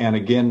 and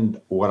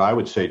again, what I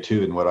would say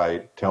too, and what I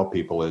tell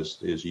people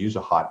is use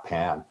a hot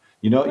pan.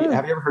 Have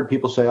you ever heard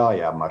people say, "Oh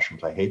yeah,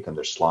 mushrooms, I hate them.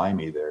 They're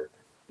slimy.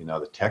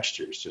 The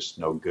texture is just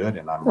no good."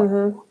 And I'm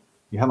like,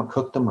 you haven't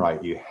cooked them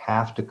right. You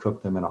have to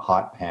cook them in a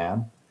hot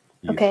pan.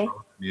 You Okay. throw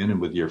them in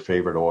and with your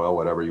favorite oil,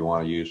 whatever you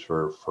want to use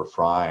for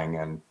frying,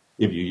 and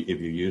if you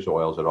use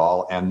oils at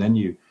all, and then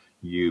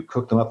you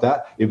cook them up.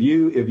 That if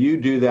you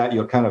do that,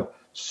 you'll kind of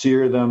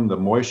sear them. The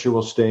moisture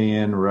will stay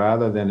in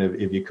rather than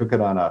if you cook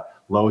it on a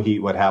low heat.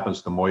 What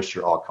happens? The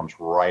moisture all comes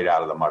right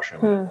out of the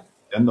mushroom.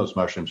 Then those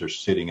mushrooms are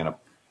sitting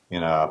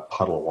in a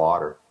puddle of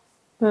water.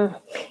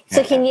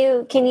 So can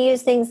you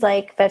use things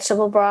like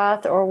vegetable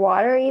broth or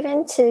water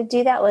even to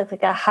do that with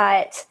like a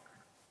hot?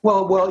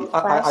 Well,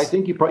 I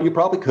think you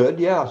probably could.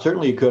 Yeah,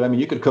 certainly you could. I mean,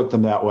 you could cook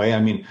them that way. I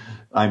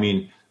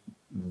mean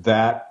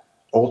that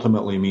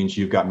ultimately means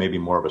you've got maybe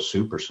more of a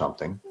soup or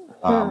something.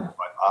 But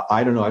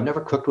I don't know. I've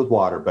never cooked with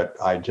water, but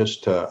I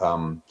just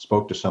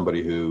spoke to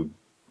somebody who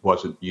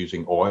wasn't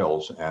using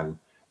oils, and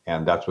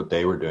that's what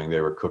they were doing.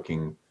 They were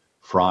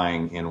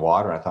frying in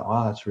water. I thought,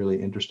 wow, that's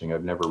really interesting.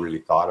 I've never really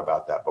thought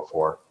about that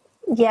before.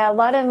 Yeah, a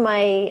lot of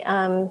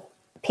my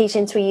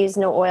patients, we use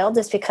no oil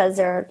just because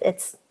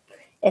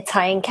it's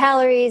high in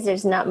calories.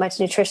 There's not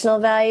much nutritional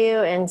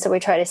value, and so we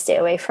try to stay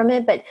away from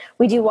it. But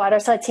we do water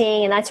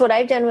sautéing, and that's what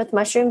I've done with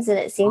mushrooms, and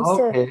it seems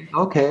okay.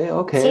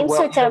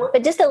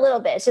 but just a little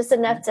bit. It's just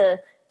enough to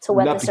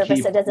wet the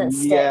surface so it doesn't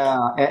stick. Yeah,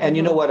 and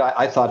you know what?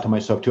 I thought to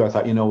myself too. I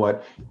thought, you know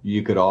what?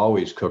 You could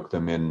always cook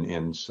them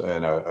in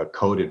a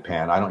coated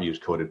pan. I don't use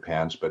coated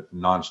pans, but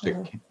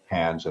nonstick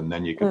pans, and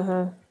then you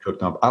can cook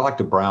them. I like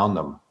to brown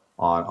them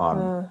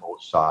on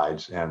both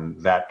sides,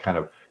 and that kind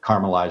of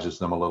caramelizes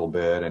them a little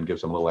bit and gives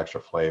them a little extra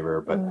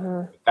flavor. But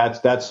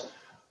that's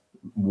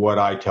what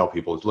I tell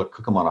people is, look,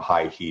 cook them on a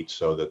high heat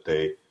so that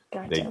they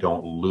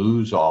don't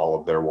lose all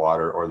of their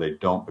water, or they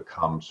don't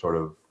become sort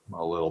of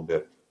a little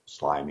bit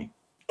slimy.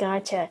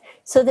 Gotcha.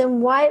 So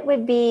then what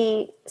would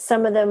be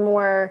some of the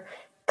more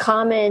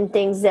common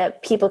things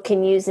that people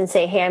can use and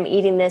say, hey, I'm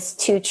eating this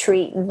to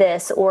treat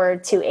this or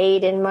to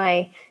aid in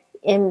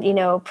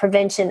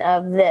prevention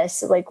of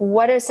this? Like,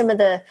 what are some of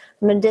the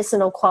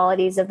medicinal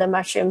qualities of the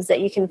mushrooms that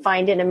you can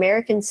find in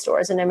American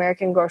stores and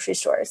American grocery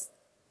stores?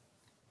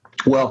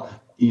 Well,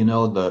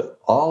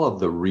 all of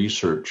the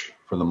research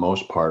for the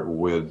most part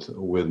with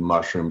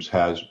mushrooms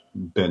has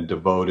been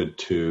devoted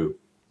to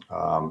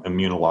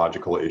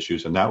immunological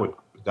issues, and that would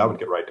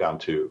get right down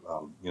to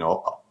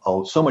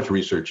so much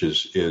research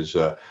is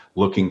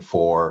looking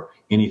for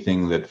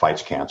anything that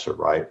fights cancer,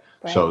 right?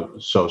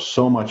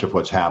 So much of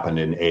what's happened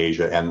in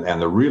Asia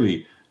and the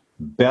really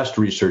best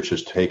research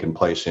has taken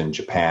place in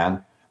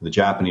Japan. The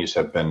Japanese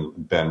have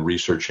been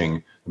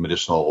researching the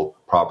medicinal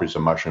properties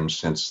of mushrooms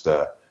since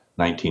the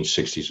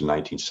 1960s and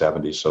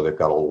 1970s. So they've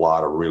got a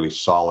lot of really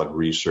solid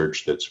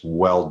research that's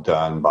well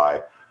done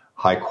by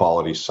high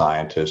quality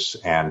scientists.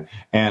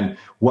 And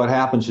what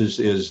happens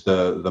is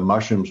the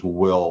mushrooms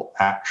will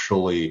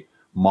actually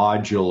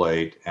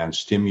modulate and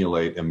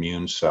stimulate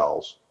immune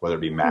cells, whether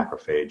it be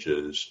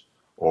macrophages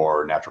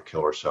or natural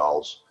killer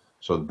cells.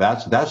 So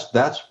that's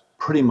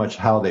pretty much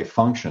how they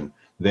function.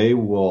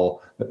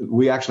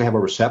 We actually have a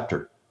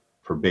receptor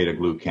for beta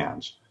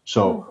glucans.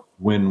 So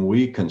when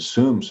we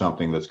consume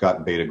something that's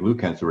got beta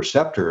glucans, the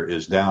receptor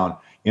is down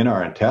in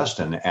our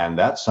intestine, and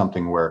that's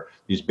something where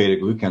these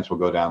beta glucans will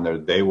go down there.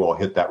 They will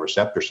hit that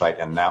receptor site,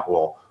 and that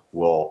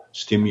will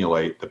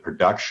stimulate the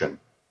production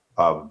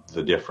of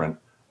the different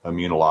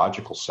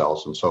immunological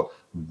cells. And so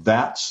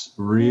that's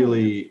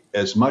really,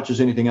 as much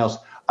as anything else,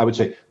 I would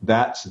say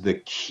that's the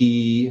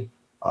key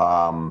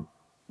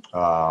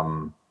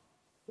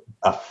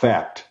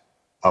effect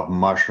of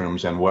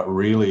mushrooms and what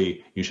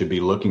really you should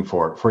be looking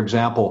for. For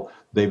example,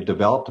 they've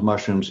developed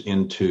mushrooms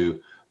into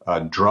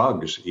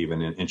drugs.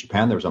 Even in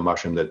Japan, there was a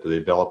mushroom that they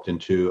developed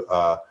into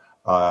a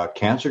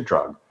cancer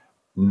drug,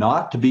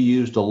 not to be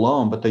used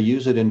alone, but they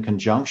use it in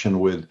conjunction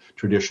with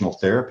traditional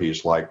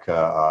therapies like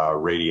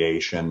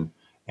radiation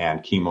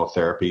and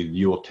chemotherapy.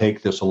 You will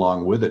take this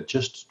along with it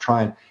just to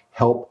try and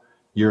help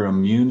your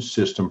immune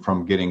system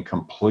from getting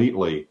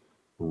completely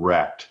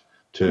wrecked,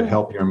 to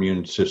help your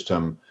immune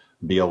system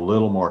be a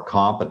little more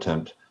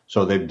competent.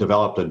 So they've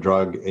developed a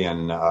drug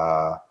in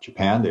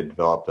Japan. They've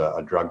developed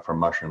a drug for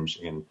mushrooms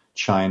in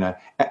China.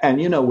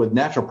 And with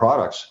natural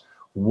products,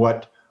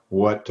 what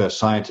what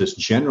scientists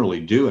generally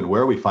do and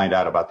where we find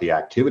out about the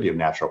activity of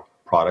natural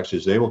products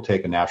is they will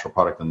take a natural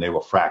product and they will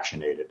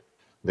fractionate it.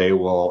 They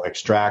will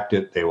extract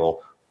it. They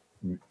will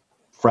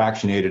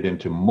fractionate it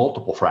into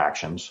multiple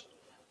fractions,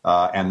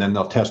 and then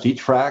they'll test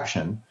each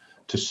fraction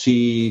to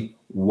see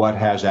what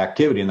has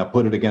activity, and they'll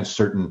put it against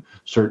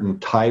certain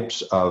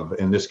types of,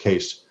 in this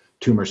case,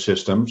 tumor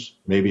systems.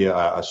 Maybe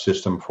a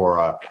system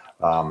for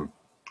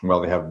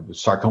they have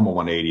sarcoma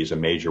 180 is a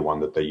major one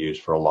that they use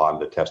for a lot of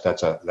the tests.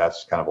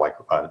 That's kind of like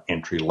an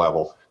entry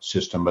level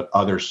system, but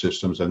other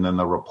systems, and then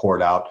they'll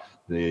report out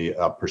the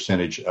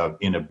percentage of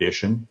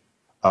inhibition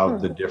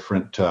of the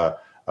different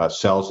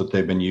cells that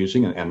they've been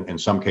using, and in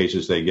some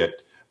cases they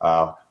get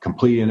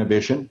complete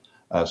inhibition.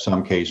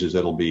 Some cases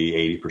it'll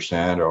be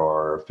 80%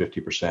 or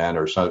 50%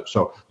 or so.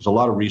 So there's a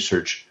lot of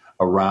research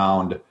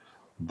around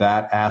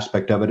that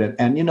aspect of it,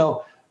 and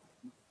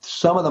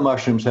some of the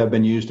mushrooms have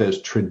been used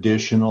as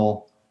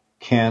traditional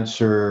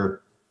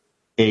cancer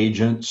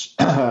agents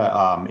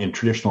in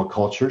traditional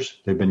cultures.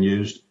 They've been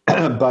used,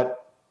 but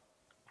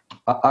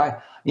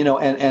one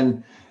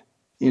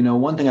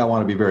thing I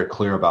want to be very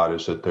clear about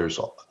is that there's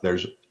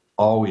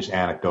always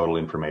anecdotal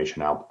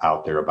information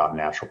out there about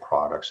natural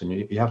products, and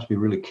you have to be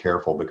really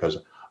careful, because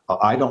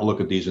I don't look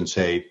at these and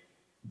say,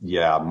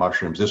 yeah,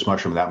 mushrooms, this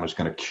mushroom, that one's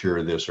going to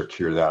cure this or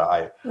cure that.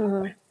 I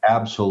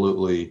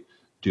absolutely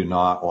do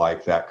not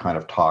like that kind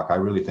of talk. I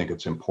really think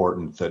it's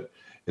important that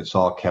it's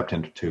all kept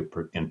in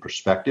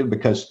perspective,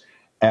 because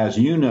as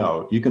you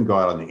know, you can go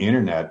out on the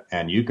internet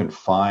and you can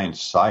find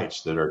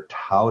sites that are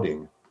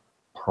touting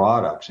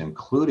products,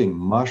 including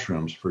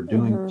mushrooms, for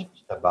doing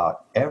just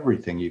about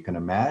everything you can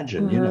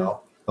imagine.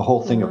 The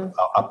whole thing of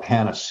a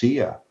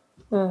panacea.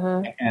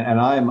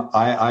 And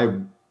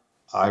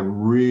I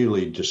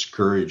really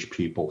discourage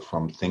people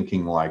from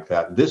thinking like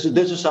that. This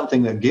is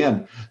something that,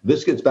 again,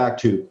 this gets back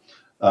to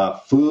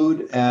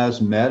food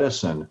as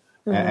medicine,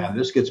 and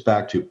this gets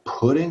back to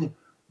putting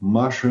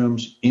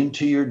mushrooms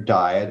into your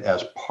diet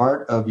as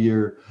part of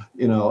your,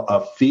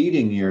 of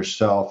feeding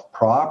yourself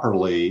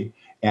properly,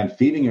 and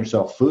feeding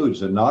yourself foods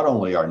that not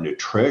only are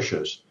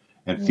nutritious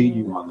and feed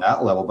you on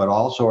that level, but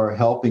also are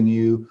helping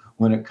you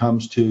when it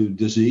comes to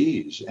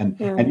disease. And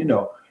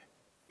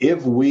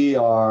if we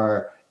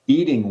are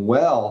eating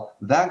well,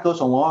 that goes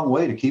a long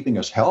way to keeping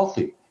us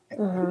healthy.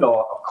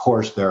 Of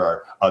course, there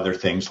are other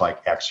things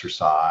like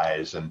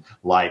exercise and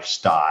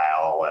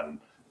lifestyle and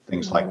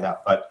things like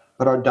that.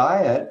 But our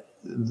diet,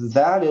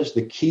 that is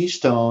the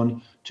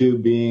keystone to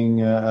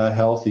being a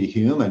healthy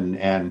human.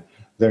 And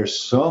there's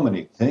so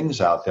many things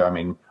out there. I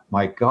mean,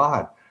 my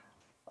God,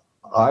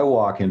 I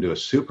walk into a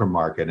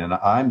supermarket and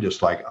I'm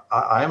just like,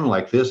 I'm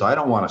like this. I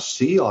don't want to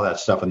see all that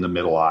stuff in the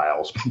middle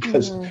aisles,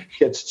 because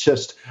it's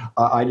just,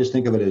 I just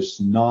think of it as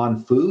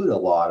non-food, a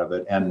lot of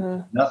it,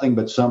 and nothing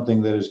but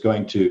something that is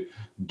going to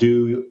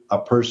do a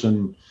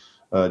person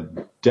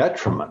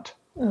detriment.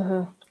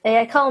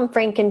 I call them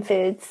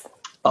frankenfoods.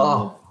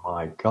 Oh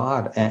my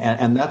God.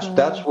 And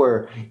that's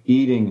where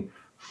eating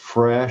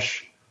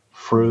fresh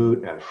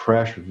fruit and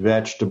fresh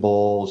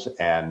vegetables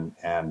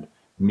and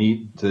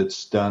meat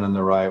that's done in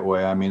the right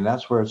way, I mean,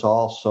 that's where it's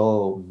all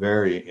so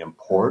very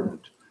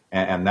important.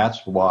 And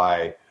that's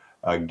why,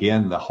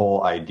 again, the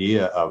whole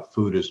idea of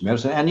food as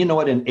medicine. And you know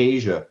what, in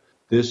Asia,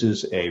 this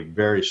is a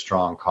very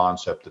strong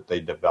concept that they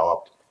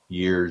developed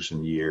years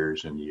and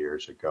years and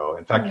years ago.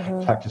 In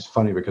fact, it's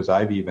funny, because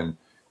I've even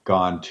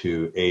gone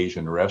to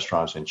Asian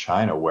restaurants in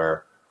China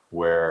where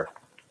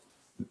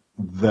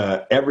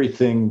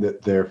everything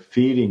that they're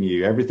feeding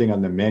you, everything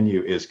on the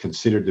menu is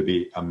considered to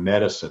be a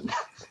medicine.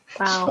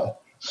 Wow.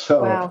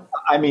 So wow.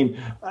 I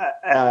mean,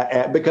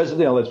 because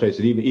let's face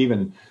it,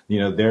 even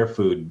their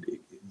food,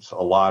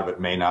 a lot of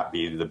it may not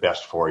be the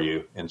best for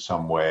you in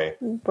some way.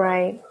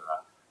 Right.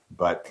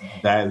 But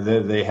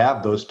they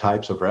have those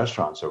types of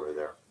restaurants over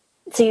there.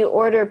 So you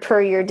order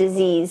per your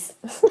disease.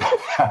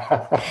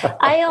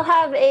 I'll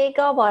have a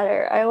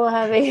gallbladder. I will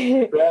have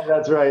a.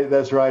 Yeah,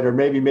 that's right. Or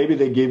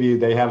maybe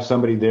they have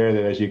somebody there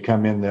that as you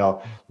come in,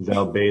 they'll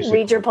basically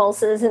read your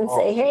pulses and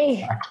say,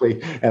 hey.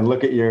 Exactly. And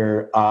look at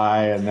your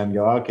eye and then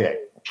go, okay.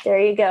 There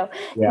you go.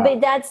 Yeah. But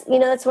that's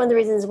one of the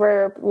reasons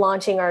we're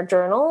launching our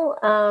journal,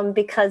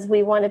 because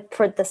we want to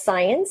put the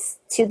science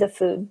to the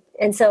food.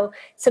 And so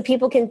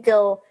people can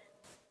feel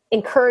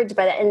encouraged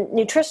by that. And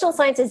nutritional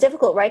science is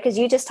difficult, right? Because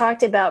you just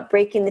talked about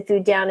breaking the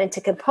food down into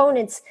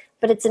components,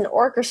 but it's an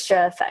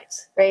orchestra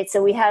effect, right?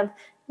 So we have,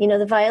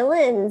 the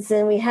violins,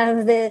 and we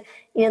have the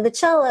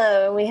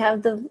cello, and we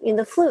have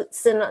the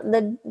flutes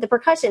and the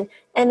percussion,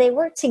 and they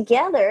work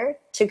together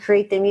to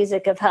create the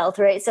music of health,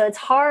 right? So it's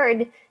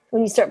hard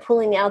when you start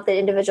pulling out the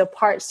individual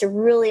parts to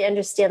really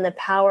understand the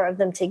power of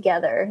them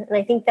together. And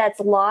I think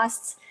that's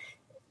lost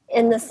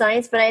in the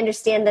science, but I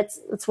understand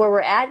that's where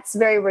we're at. It's a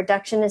very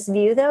reductionist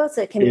view, though,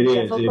 so it can be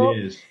difficult.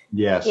 It is.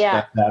 Yes,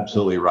 yeah. That's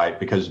absolutely right,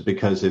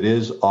 because it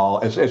is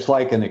all, it's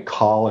like an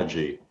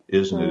ecology,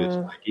 isn't it? It's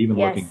like even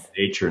looking at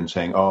nature and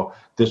saying, oh,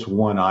 this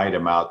one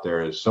item out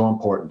there is so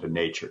important to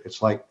nature.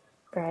 It's like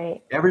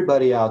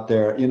everybody out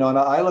there, and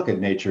I look at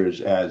nature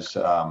as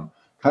kind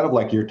of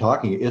like you're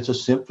talking, it's a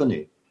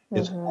symphony.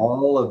 It's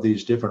all of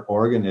these different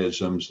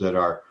organisms that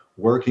are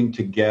working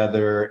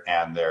together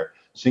and they're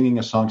singing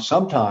a song.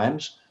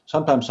 Sometimes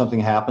something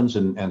happens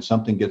and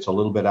something gets a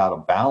little bit out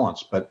of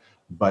balance, but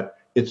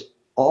it's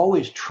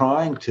always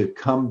trying to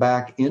come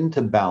back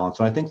into balance.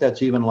 And I think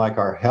that's even like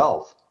our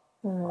health.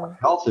 Our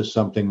health is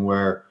something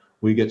where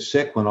we get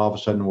sick when all of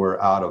a sudden we're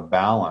out of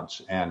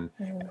balance. And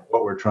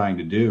what we're trying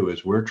to do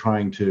is we're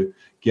trying to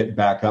get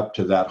back up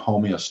to that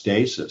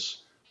homeostasis.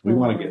 We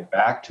want to get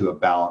back to a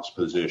balanced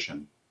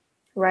position.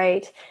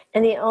 Right.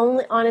 And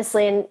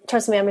honestly, and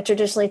trust me, I'm a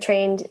traditionally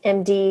trained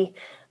MD,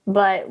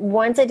 but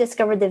once I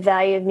discovered the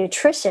value of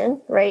nutrition,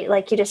 right,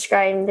 like you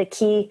described,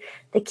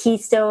 the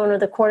keystone or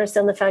the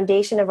cornerstone, the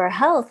foundation of our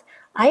health,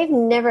 I've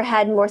never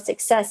had more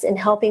success in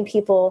helping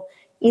people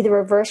either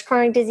reverse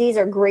chronic disease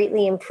or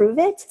greatly improve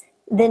it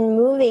than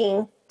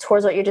moving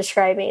towards what you're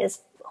describing as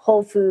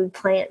whole food,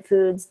 plant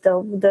foods,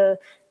 the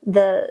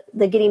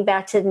getting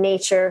back to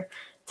nature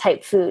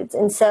type foods.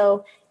 And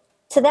so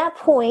to that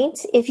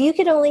point, if you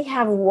could only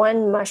have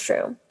one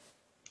mushroom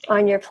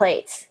on your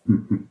plate,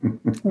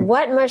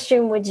 what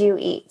mushroom would you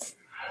eat?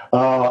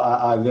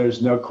 Oh,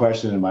 there's no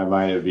question in my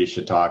mind it would be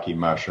shiitake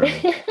mushroom.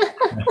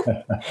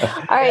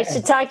 All right,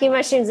 shiitake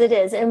mushrooms it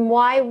is. And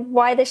why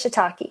the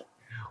shiitake?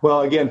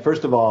 Well, again,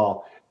 first of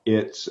all,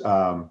 it's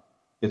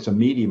a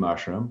meaty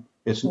mushroom.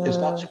 It's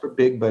not super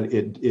big, but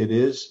it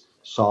is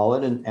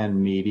solid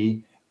and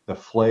meaty. The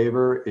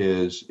flavor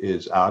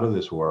is out of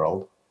this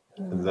world.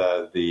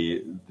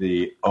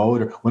 The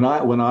odor when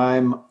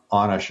I'm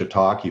on a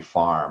shiitake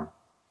farm,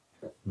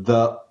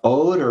 the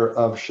odor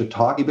of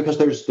shiitake, because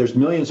there's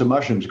millions of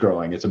mushrooms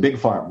growing. It's a big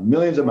farm,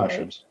 millions of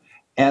mushrooms,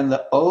 and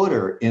the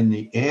odor in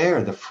the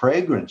air, the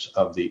fragrance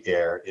of the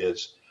air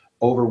is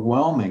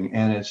overwhelming,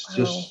 and it's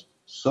just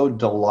so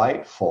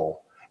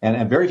delightful.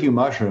 And very few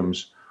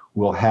mushrooms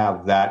will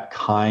have that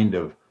kind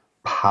of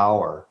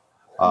power.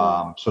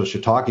 So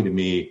shiitake to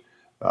me,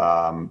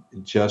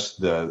 just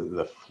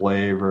the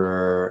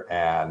flavor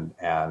and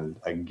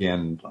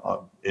again,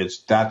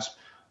 that's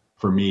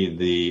for me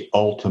the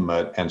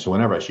ultimate. And so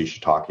whenever I see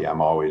shiitake,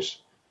 I'm always,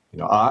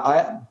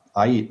 I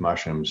eat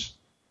mushrooms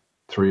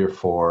 3 or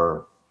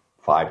 4,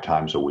 5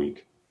 times a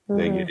week.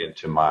 They get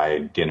into my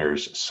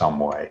dinners some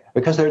way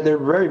because they're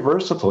very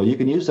versatile. You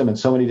can use them in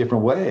so many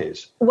different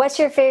ways. What's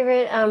your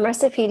favorite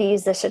recipe to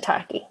use the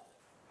shiitake?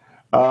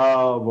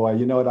 Oh boy,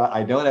 you know what?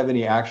 I don't have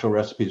any actual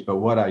recipes, but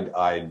what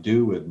I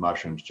do with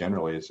mushrooms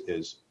generally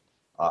is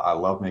I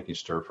love making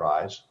stir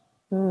fries.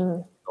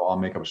 So I'll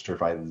make up a stir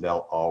fry.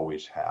 They'll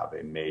always have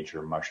a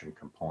major mushroom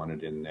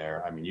component in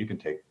there. I mean, you can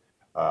take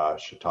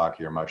shiitake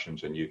or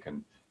mushrooms and you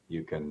can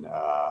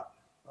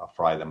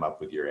fry them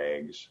up with your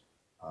eggs.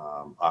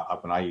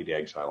 When I eat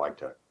eggs, I like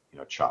to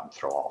chop and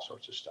throw all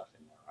sorts of stuff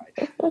in there.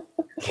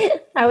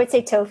 Right? I would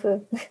say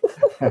tofu.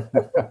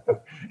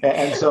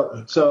 And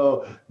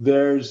so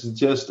there's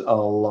just a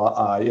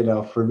lot.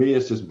 For me,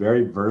 it's just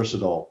very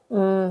versatile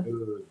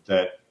food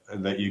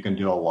that you can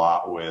do a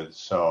lot with.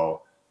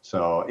 So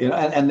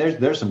and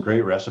there's some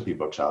great recipe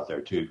books out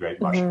there too,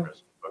 great mushroom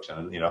recipe books,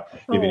 and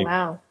even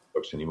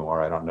books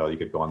anymore. I don't know. You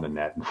could go on the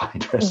net and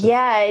find recipes.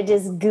 Yeah, I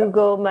just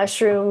Google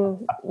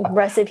mushroom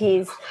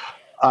recipes.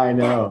 I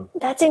know.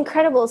 That's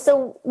incredible.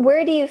 So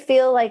where do you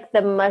feel like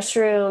the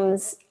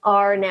mushrooms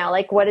are now?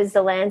 Like, what is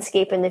the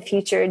landscape in the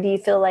future? Do you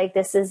feel like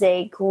this is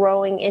a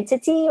growing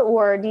entity,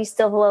 or do you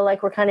still feel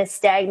like we're kind of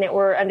stagnant,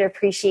 we're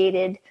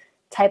underappreciated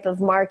type of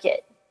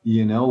market?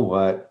 You know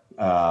what?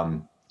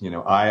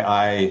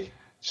 I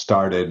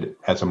started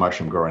as a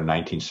mushroom grower in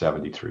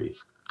 1973.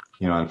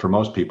 And for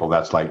most people,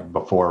 that's like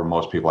before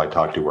most people I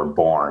talked to were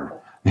born.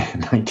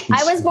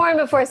 I was born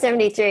before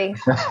 73.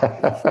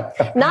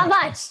 Not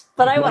much,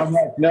 but I was.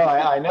 No,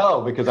 I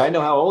know, because I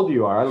know how old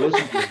you are. I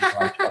listen to your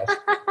podcast.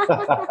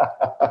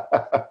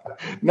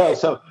 No,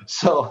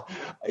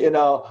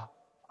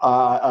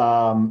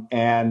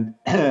 and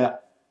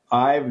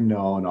I've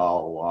known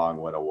all along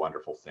what a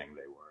wonderful thing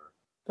they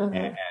were.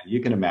 And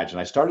you can imagine,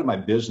 I started my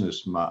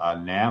business,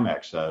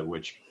 Namex,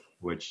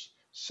 which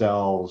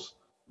sells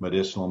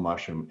medicinal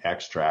mushroom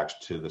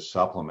extracts to the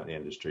supplement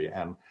industry.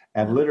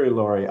 And literally,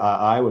 Lori,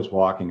 I was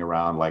walking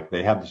around, like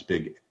they have these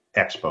big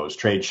expos,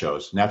 trade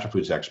shows, Natural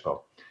Foods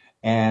Expo.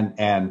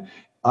 And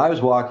I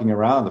was walking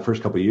around the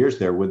first couple of years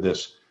there with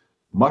this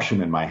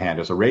mushroom in my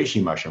hand. It's a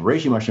reishi mushroom.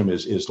 Reishi mushroom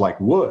is like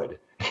wood.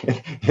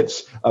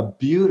 It's a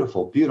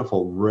beautiful,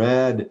 beautiful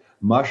red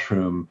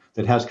mushroom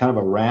that has kind of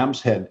a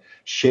ram's head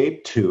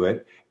shape to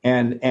it.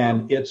 And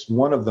it's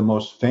one of the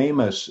most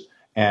famous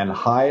and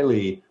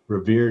highly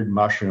revered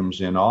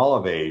mushrooms in all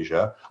of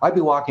Asia. I'd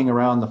be walking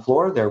around the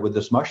floor there with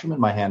this mushroom in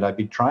my hand. I'd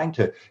be trying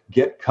to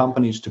get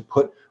companies to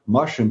put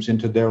mushrooms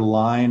into their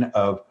line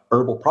of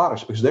herbal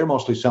products because they're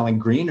mostly selling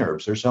green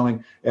herbs. They're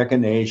selling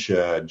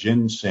echinacea,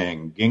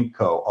 ginseng,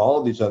 ginkgo, all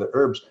of these other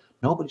herbs.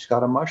 Nobody's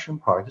got a mushroom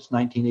product. It's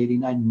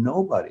 1989.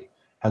 Nobody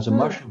has a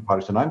mushroom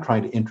product, and I'm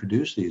trying to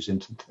introduce these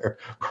into their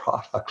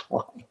product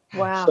line.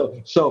 Wow.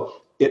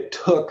 So it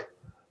took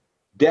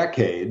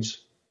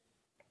decades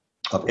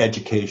of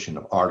education,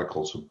 of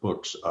articles, of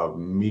books, of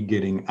me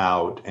getting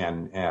out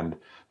and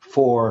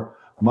for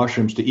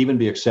mushrooms to even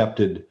be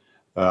accepted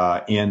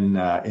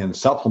in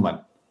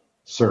supplement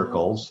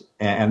circles.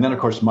 And then, of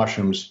course,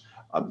 mushrooms.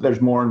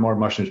 There's more and more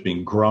mushrooms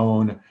being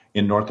grown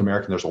in North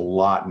America. There's a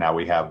lot now.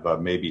 We have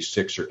maybe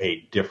 6 or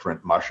 8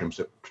 different mushrooms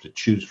to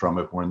choose from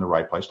if we're in the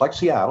right place. Like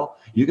Seattle,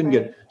 you can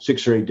get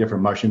 6 or 8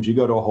 different mushrooms. You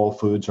go to a Whole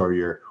Foods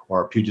or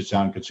a Puget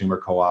Sound Consumer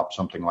Co-op,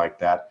 something like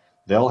that.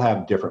 They'll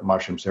have different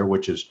mushrooms there,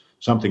 which is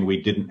something we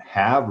didn't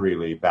have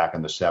really back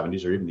in the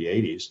 70s or even the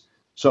 80s.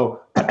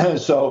 So,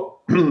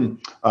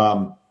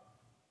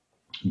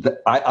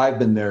 I've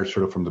been there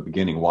sort of from the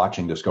beginning,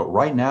 watching this go.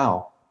 Right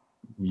now,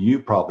 you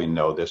probably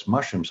know this,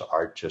 mushrooms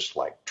are just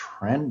like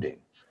trending.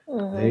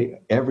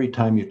 Every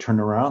time you turn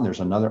around, there's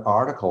another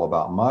article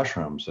about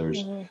mushrooms.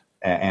 There's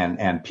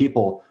and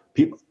people,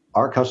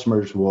 our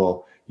customers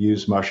will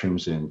use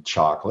mushrooms in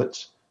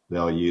chocolates.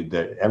 They'll use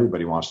that.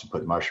 Everybody wants to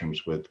put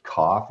mushrooms with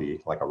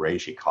coffee, like a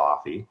reishi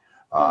coffee.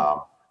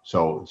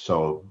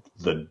 So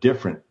the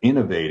different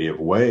innovative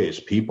ways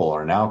people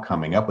are now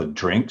coming up with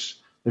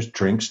drinks. There's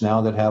drinks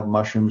now that have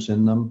mushrooms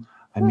in them.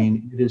 I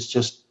mean, it is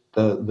just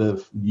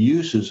the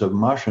uses of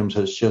mushrooms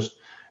has just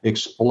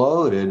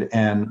exploded,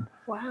 and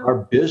our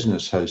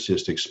business has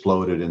just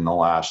exploded in the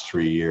last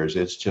 3 years.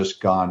 It's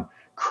just gone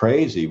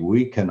crazy.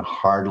 We can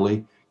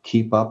hardly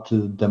keep up to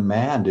the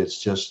demand.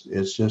 It's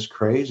just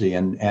crazy.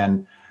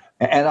 And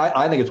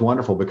I think it's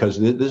wonderful because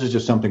this is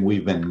just something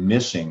we've been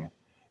missing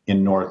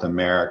in North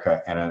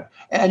America. And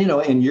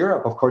in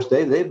Europe, of course,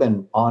 they've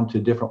been on to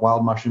different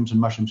wild mushrooms and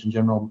mushrooms in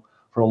general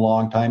for a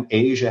long time.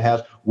 Asia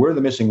has. We're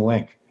the missing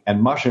link.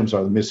 And mushrooms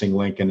are the missing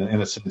link in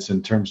a sense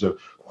in terms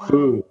of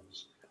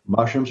foods.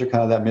 Mushrooms are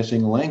kind of that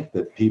missing link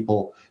that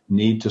people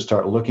need to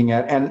start looking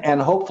at. And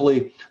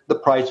hopefully the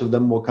price of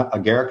them will come.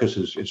 Agaricus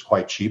is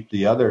quite cheap.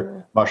 The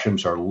other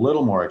mushrooms are a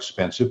little more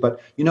expensive. But,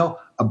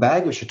 a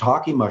bag of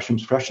shiitake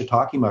mushrooms, fresh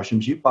shiitake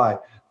mushrooms, you buy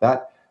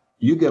that,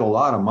 you get a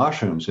lot of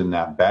mushrooms in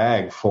that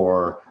bag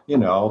for,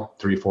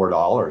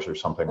 $3-4 or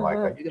something like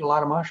that. You get a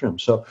lot of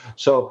mushrooms. So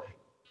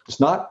it's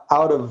not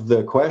out of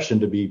the question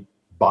to be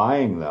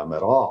buying them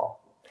at all.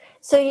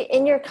 So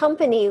in your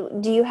company,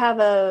 do you have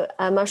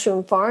a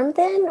mushroom farm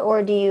then,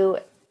 or do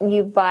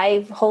you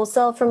buy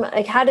wholesale from,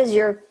 like, how does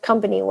your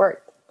company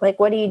work? Like,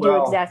 what do you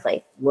do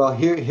exactly? Well,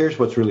 here's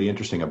what's really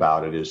interesting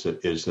about it is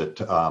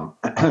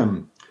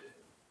that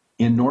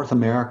in North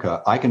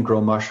America, I can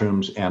grow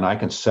mushrooms and I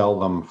can sell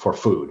them for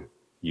food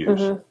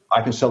use.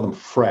 I can sell them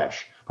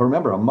fresh. But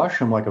remember, a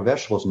mushroom, like a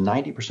vegetable, is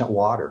 90%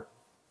 water.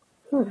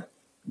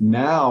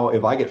 Now,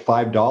 if I get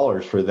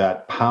 $5 for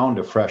that pound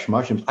of fresh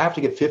mushrooms, I have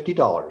to get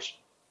 $50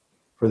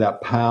 for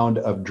that pound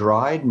of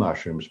dried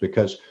mushrooms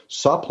because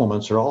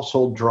supplements are all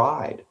sold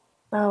dried.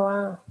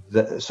 Oh,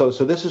 wow. So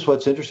this is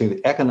what's interesting.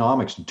 The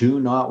economics do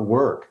not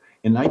work.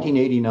 In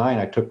 1989,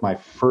 I took my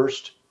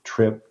first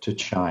trip to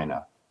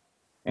China,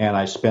 and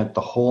I spent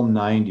the whole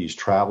 90s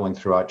traveling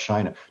throughout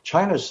China.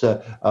 China's,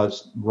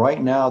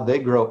 right now, they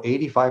grow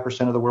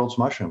 85% of the world's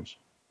mushrooms.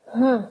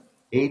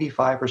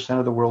 85%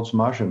 of the world's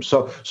mushrooms.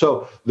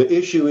 So the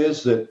issue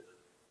is that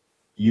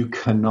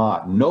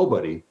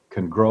nobody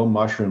can grow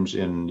mushrooms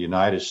in the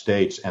United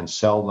States and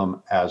sell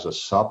them as a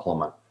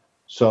supplement.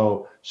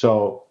 So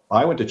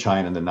I went to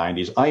China in the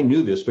 90s. I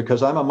knew this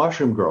because I'm a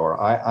mushroom grower.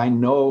 I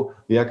know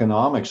the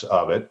economics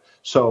of it.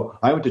 So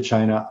I went to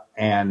China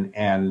and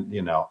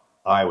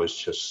I was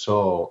just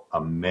so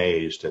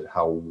amazed at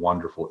how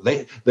wonderful.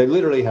 They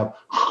literally have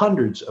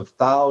hundreds of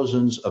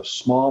thousands of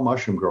small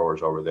mushroom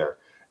growers over there.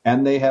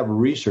 And they have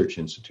research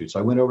institutes.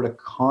 I went over to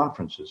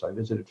conferences. I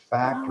visited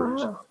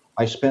factories. Oh, wow.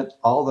 I spent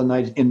all the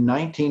nights. In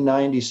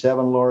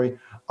 1997, Lori,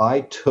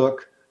 I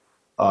took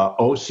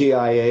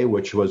OCIA,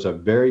 which was a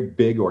very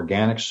big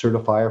organic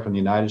certifier from the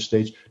United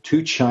States,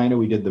 to China.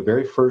 We did the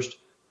very first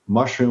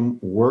mushroom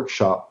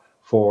workshop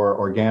for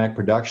organic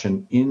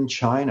production in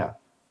China,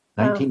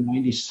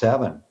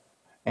 1997.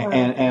 Wow.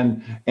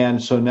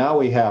 And so now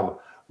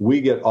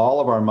we get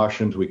all of our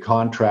mushrooms. We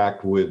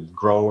contract with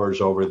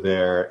growers over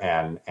there,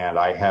 and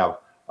I have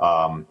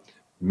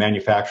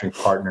manufacturing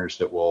partners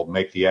that will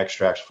make the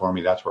extracts for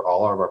me. That's where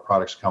all of our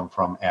products come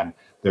from, and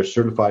they're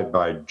certified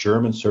by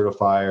German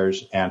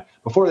certifiers. And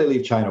before they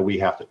leave China, we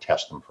have to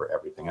test them for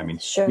everything. I mean,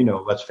 sure.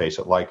 Let's face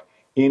it, like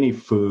any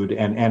food,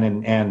 and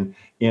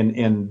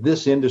in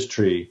this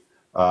industry,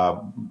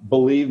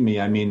 believe me,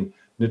 I mean,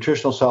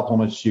 nutritional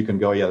supplements, you can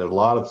go, there's a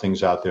lot of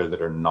things out there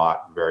that are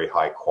not very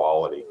high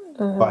quality,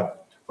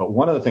 but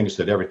one of the things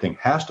that everything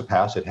has to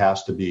pass, it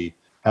has to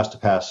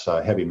pass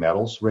heavy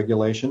metals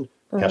regulation,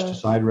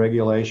 pesticide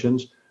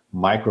regulations,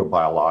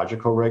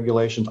 microbiological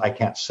regulations. I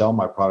can't sell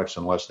my products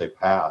unless they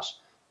pass.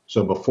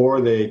 So before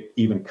they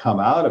even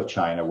come out of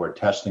China, we're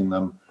testing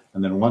them.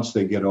 And then once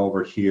they get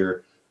over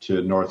here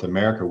to North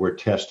America, we're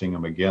testing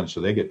them again.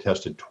 So they get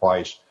tested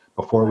twice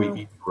before we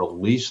even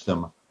release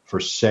them for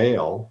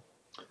sale.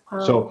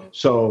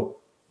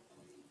 So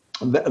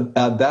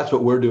that's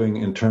what we're doing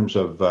in terms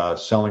of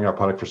selling our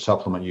product for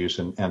supplement use.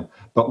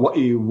 But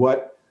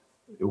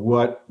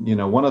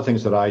one of the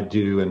things that I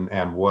do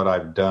and what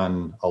I've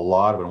done a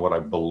lot of and what I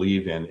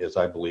believe in is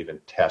I believe in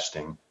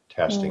testing.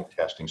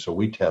 So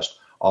we test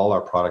all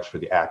our products for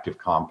the active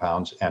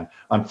compounds. And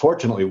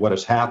unfortunately, what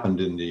has happened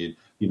in the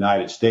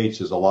United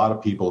States is a lot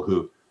of people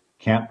who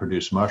can't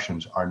produce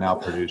mushrooms are now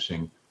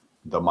producing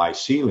the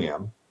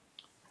mycelium,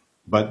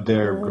 but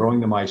they're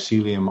growing the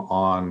mycelium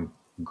on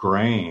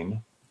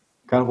grain,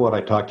 kind of what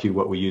I talked to you,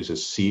 what we use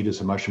as seed as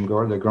a mushroom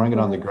grower. They're growing it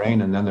on the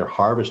grain, and then they're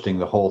harvesting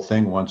the whole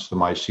thing once the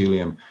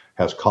mycelium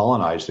has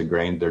colonized the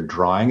grain. They're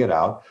drying it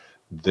out.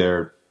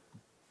 They're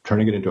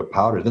turning it into a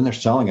powder. Then they're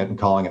selling it and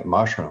calling it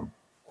mushroom.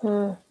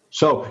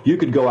 So you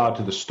could go out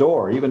to the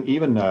store, even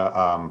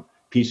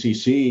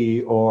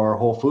PCC or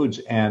Whole Foods,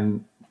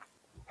 and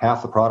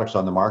half the products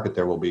on the market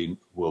there will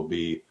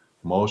be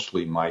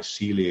mostly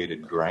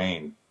myceliated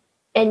grain.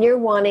 And you're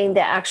wanting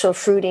the actual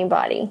fruiting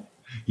body.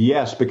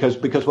 Yes, because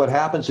what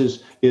happens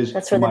is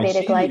that's where the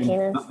beta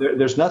glucan is.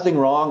 There's nothing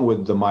wrong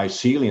with the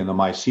mycelium. The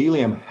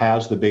mycelium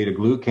has the beta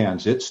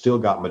glucans. It's still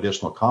got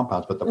medicinal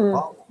compounds, but the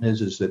problem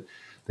is that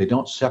they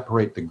don't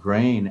separate the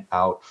grain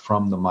out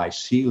from the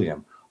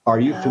mycelium. Are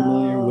you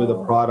familiar with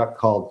a product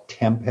called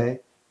tempeh?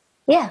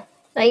 Yeah,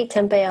 I eat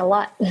tempeh a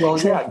lot. Well,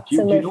 yeah. Do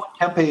you know what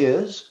tempeh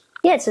is?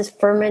 Yeah, it's just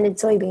fermented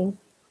soybean.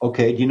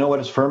 Okay. Do you know what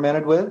it's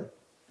fermented with?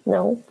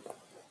 No.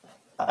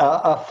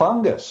 A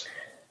fungus.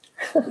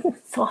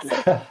 It's awesome.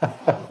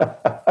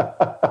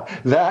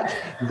 that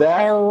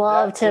I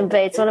love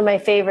tempeh. It's one of my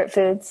favorite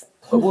foods.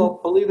 Well,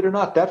 believe it or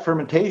not, that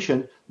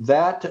fermentation,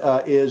 that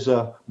is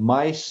a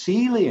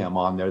mycelium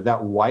on there,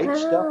 that white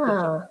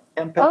stuff.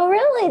 Oh,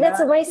 really?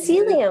 That's a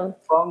mycelium.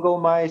 Fungal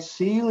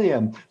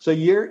mycelium. So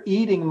you're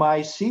eating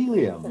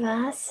mycelium.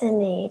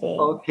 Fascinating.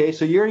 Okay,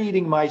 so you're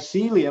eating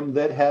mycelium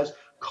that has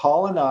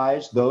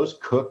colonized those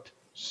cooked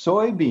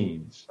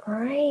soybeans.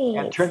 Right.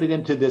 And turned it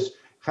into this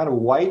kind of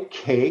white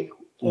cake,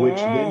 which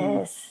then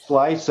you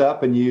slice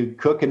up and you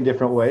cook in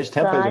different ways.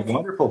 Tempeh is a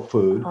wonderful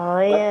food. Oh,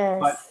 yes.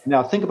 But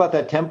now think about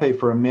that tempeh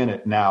for a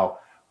minute. Now,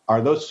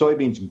 are those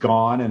soybeans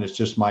gone and it's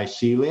just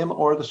mycelium,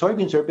 or the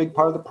soybeans are a big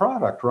part of the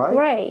product, right?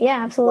 Right,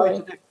 yeah,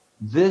 absolutely.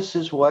 This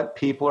is what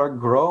people are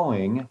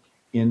growing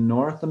in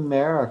North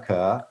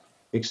America,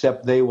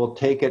 except they will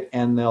take it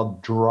and they'll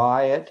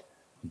dry it,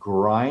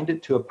 grind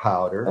it to a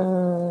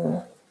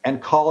powder,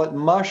 and call it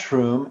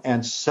mushroom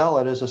and sell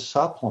it as a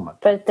supplement.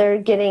 But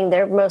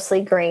they're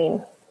mostly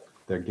grain.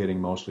 They're getting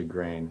mostly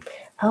grain.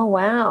 Oh,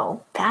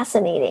 wow.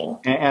 Fascinating.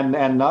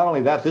 And not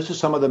only that, this is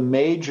some of the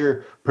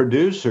major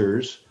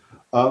producers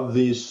of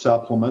these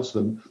supplements,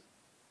 the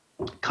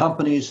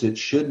companies that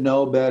should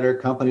know better,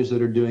 companies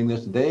that are doing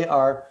this, they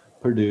are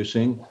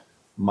producing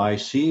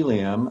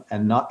mycelium,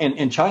 and not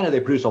in China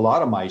they produce a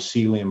lot of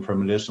mycelium for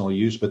medicinal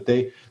use, but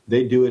they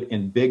do it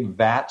in big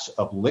vats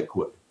of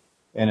liquid.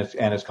 And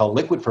it's called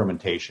liquid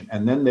fermentation.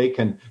 And then they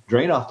can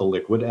drain off the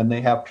liquid and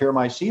they have pure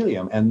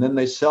mycelium, and then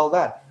they sell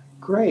that.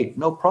 Great,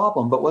 no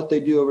problem. But what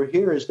they do over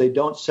here is they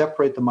don't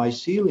separate the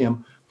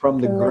mycelium from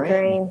the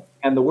grain.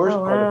 And the worst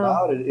part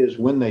about it is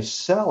when they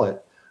sell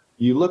it,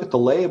 you look at the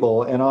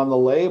label, and on the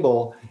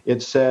label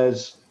it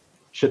says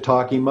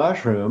shiitake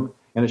mushroom,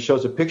 and it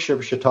shows a picture of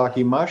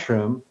shiitake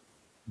mushroom,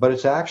 but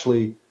it's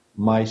actually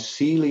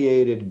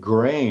myceliated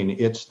grain.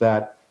 It's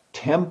that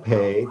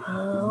tempeh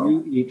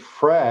you eat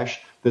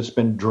fresh that's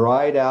been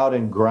dried out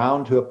and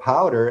ground to a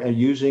powder and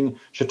using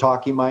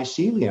shiitake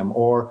mycelium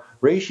or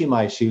reishi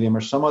mycelium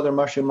or some other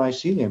mushroom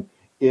mycelium.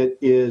 It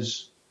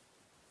is,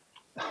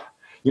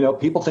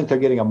 people think they're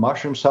getting a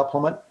mushroom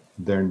supplement.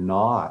 They're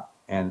not.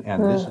 And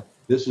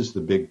this is the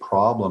big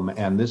problem.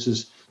 And this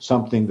is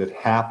something that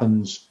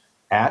happens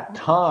at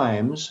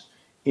times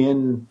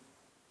in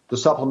the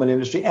supplement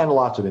industry and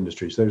lots of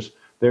industries. There's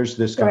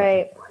this kind of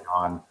thing going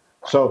on.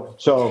 So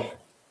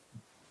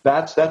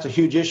that's a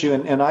huge issue.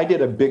 And I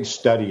did a big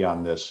study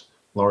on this,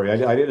 Lori.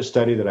 I did a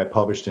study that I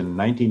published in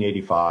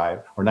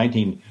 1985 or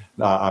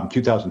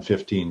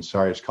 2015.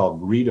 Sorry, it's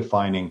called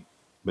Redefining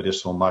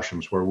Medicinal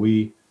Mushrooms, where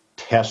we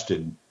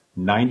tested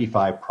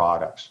 95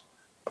 products.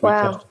 Wow. We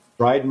tested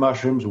dried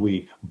mushrooms.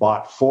 We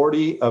bought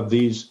 40 of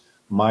these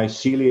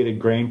myceliated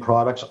grain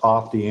products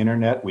off the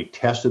internet. We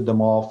tested them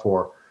all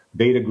for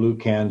beta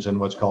glucans and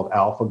what's called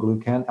alpha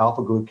glucan.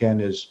 Alpha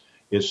glucan is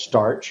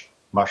starch.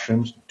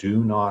 Mushrooms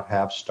do not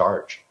have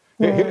starch.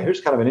 Here's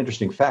kind of an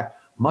interesting fact.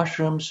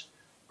 Mushrooms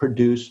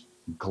produce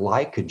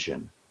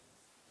glycogen.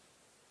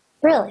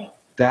 Really?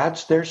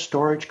 That's their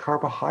storage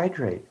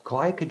carbohydrate,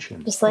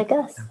 glycogen. Just like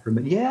us.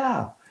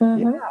 Yeah.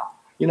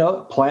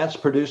 Plants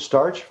produce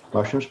starch,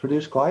 mushrooms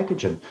produce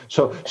glycogen.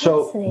 So,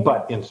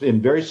 but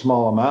in very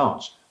small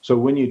amounts. So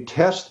when you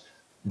test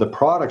the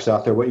products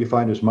out there, what you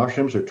find is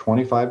mushrooms are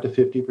 25 to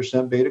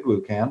 50% beta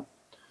glucan.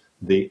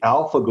 The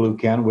alpha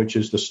glucan, which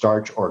is the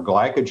starch or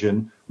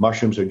glycogen,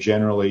 mushrooms are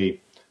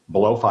generally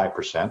below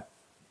 5%.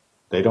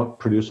 They don't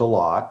produce a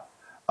lot.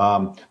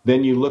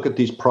 Then you look at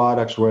these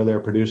products where they're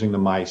producing the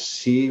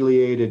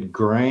myceliated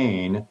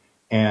grain,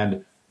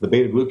 and the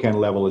beta glucan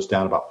level is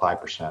down about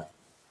 5%.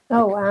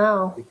 Oh,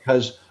 wow.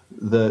 Because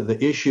the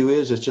issue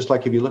is, it's just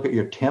like if you look at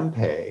your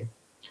tempeh,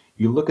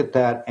 you look at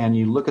that and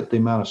you look at the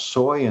amount of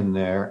soy in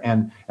there.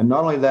 And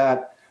not only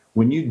that,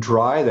 when you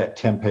dry that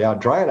tempeh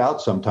out, dry it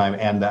out sometime,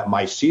 and that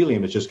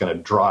mycelium is just going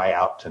to dry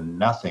out to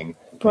nothing.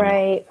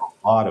 Right.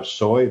 a lot of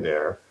soy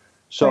there.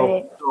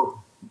 Right.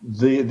 So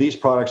these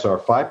products are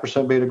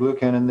 5% beta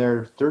glucan and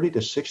they're 30 to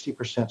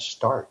 60%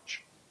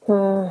 starch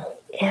Oh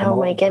from all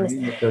my the goodness.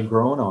 grain that they're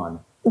grown on.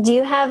 Do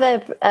you have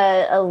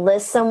a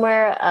list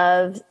somewhere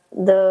of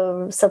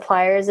the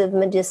suppliers of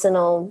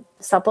medicinal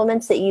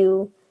supplements that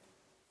you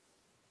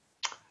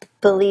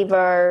believe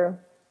are?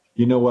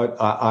 You know what?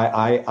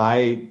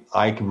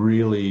 I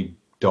really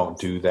don't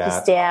do To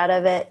that. stay out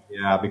of it?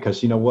 Yeah,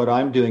 because what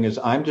I'm doing is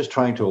I'm just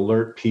trying to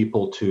alert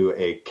people to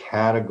a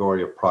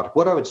category of product.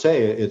 What I would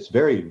say, it's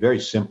very, very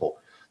simple.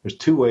 There's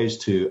two ways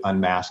to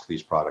unmask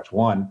these products.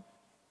 One,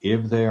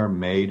 if they are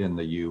made in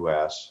the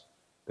U.S.,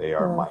 they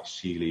are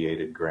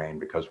myceliated grain,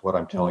 because what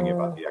I'm telling you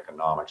about the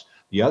economics.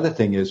 The other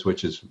thing is,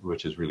 which is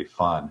really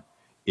fun,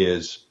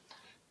 is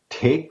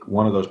take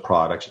one of those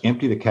products,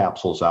 empty the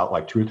capsules out,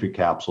 like 2 or 3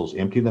 capsules,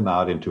 empty them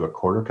out into a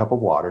quarter cup of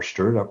water,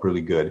 stir it up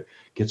really good,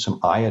 get some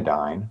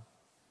iodine,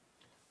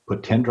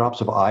 put 10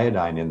 drops of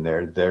iodine in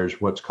there.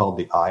 There's what's called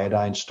the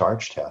iodine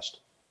starch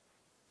test.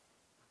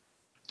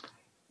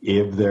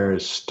 If there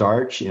is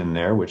starch in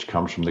there, which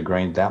comes from the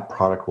grain, that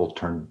product will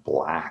turn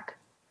black.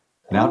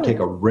 Now take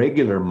a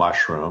regular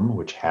mushroom,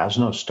 which has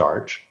no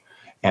starch,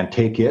 and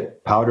take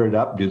it, powder it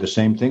up, do the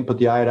same thing, put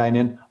the iodine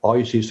in. All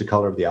you see is the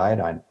color of the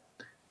iodine.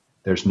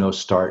 There's no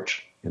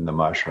starch in the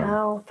mushroom.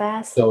 How So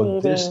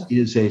fascinating. this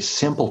is a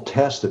simple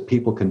test that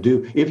people can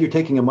do. If you're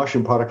taking a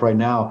mushroom product right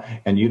now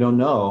and you don't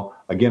know,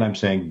 again, I'm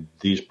saying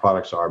these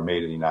products are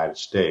made in the United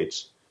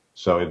States.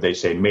 So if they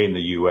say made in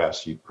the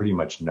U.S., you pretty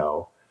much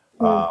know.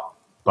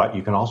 But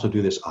you can also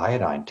do this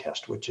iodine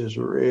test, which is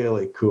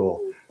really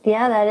cool.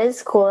 Yeah, that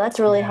is cool. That's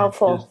really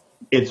helpful.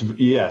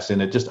 Yes,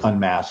 and it just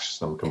unmasks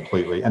them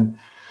completely. And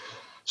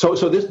so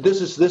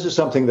this is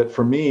something that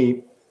for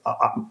me,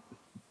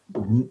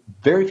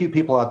 very few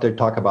people out there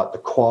talk about the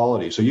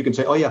quality. So you can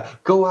say, oh yeah,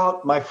 go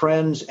out, my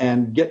friends,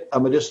 and get a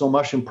medicinal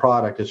mushroom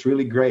product. It's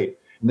really great.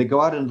 And they go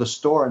out into the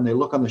store and they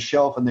look on the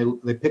shelf and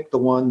they pick the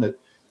one that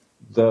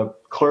the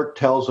clerk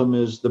tells them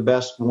is the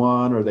best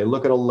one, or they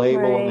look at a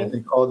label and they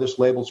think, oh, this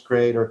label's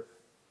great.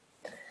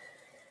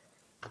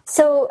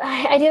 So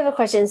I do have a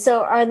question.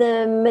 So are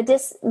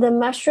the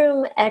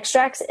mushroom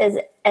extracts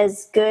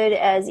as good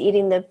as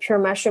eating the pure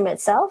mushroom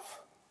itself?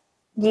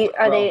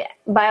 Are they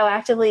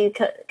bioactively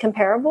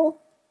comparable?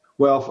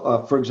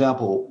 Well, for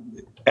example,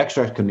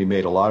 extracts can be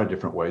made a lot of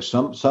different ways.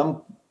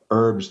 Some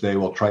herbs, they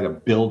will try to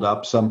build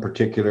up some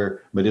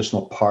particular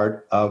medicinal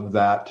part of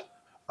that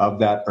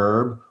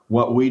herb.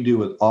 What we do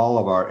with all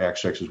of our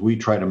extracts is we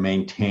try to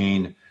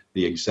maintain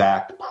the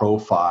exact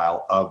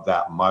profile of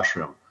that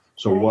mushroom.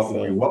 So what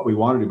we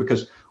want to do,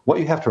 because what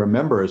you have to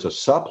remember is a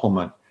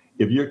supplement,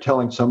 if you're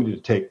telling somebody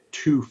to take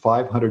 2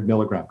 500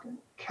 milligram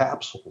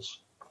capsules,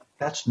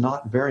 that's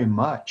not very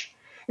much.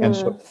 And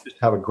so just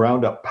have a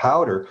ground up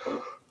powder.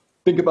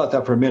 Think about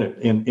that for a minute.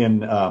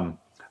 In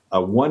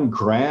 1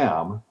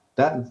 gram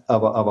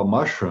of a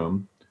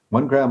mushroom,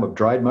 1 gram of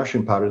dried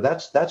mushroom powder,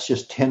 that's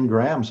just 10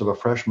 grams of a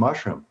fresh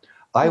mushroom.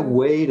 I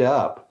weighed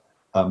up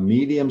a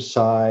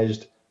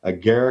medium-sized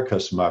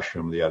agaricus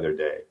mushroom the other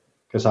day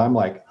because I'm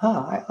like,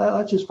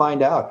 let's just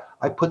find out.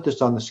 I put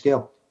this on the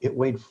scale. It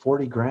weighed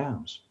 40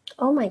 grams.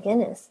 Oh my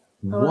goodness.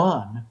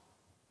 One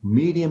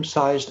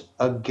medium-sized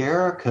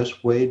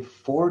agaricus weighed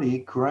 40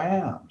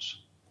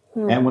 grams.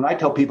 And when I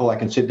tell people I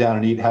can sit down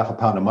and eat half a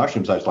pound of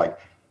mushrooms, I was like,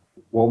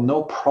 well,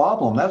 no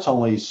problem. That's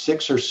only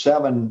 6 or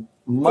 7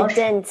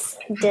 mushrooms.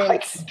 Dense. I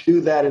can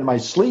do that in my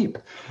sleep.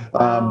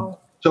 Wow.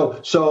 So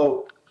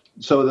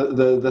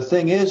the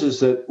thing is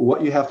that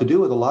what you have to do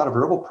with a lot of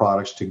herbal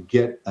products to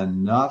get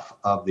enough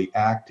of the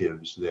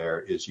actives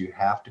there is you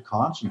have to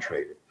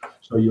concentrate it.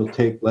 So you'll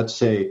take, let's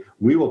say,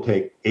 we will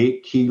take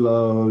 8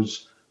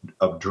 kilos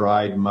of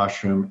dried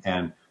mushroom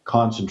and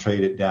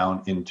concentrate it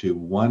down into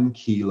 1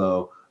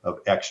 kilo of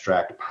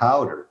extract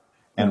powder.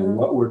 And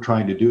what we're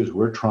trying to do is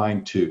we're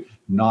trying to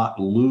not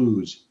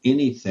lose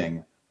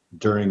anything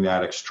during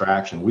that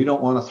extraction. We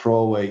don't want to throw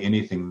away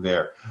anything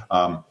there.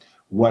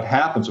 What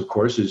happens, of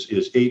course,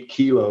 is 8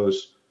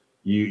 kilos,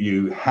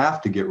 you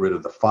have to get rid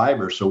of the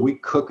fiber. So we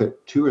cook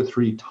it 2 or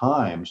 3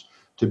 times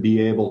to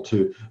be able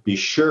to be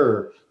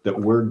sure that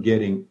we're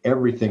getting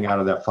everything out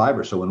of that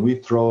fiber. So when we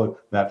throw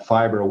that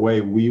fiber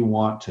away, we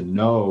want to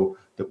know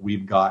that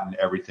we've gotten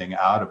everything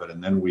out of it.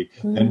 And then we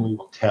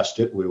will test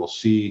it. We will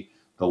see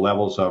the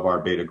levels of our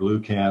beta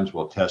glucans.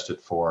 We'll test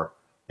it for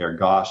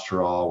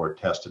ergosterol. We'll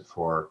test it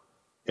for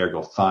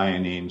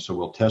ergothioneine. So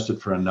we'll test it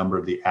for a number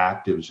of the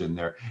actives in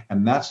there.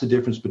 And that's the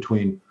difference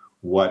between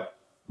what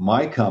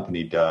my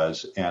company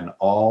does and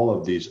all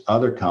of these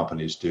other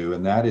companies do.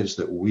 And that is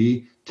that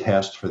we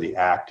test for the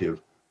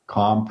active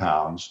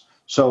compounds.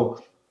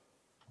 So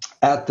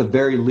at the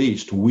very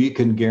least, we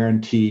can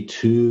guarantee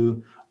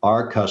to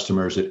our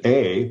customers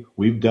that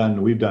we've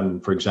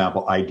done, for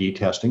example, ID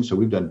testing. So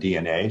we've done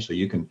DNA, so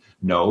you can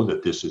know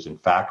that this is in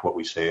fact what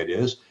we say it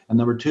is. And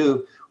number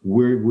 2,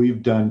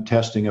 we've done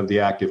testing of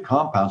the active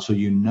compounds, so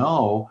you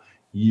know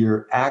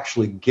you're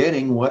actually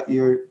getting what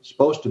you're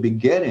supposed to be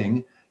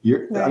getting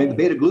I mean, the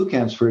beta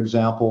glucans, for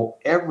example,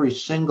 every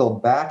single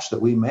batch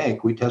that we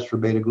make, we test for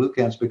beta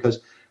glucans because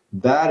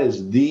that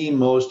is the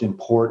most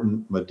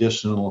important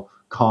medicinal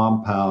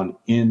compound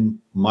in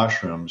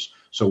mushrooms.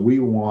 So we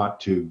want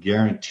to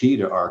guarantee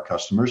to our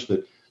customers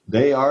that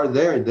they are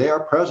there, they are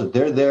present,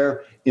 they're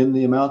there in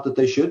the amount that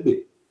they should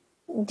be.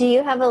 Do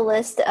you have a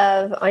list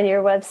on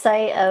your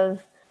website of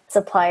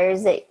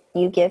suppliers that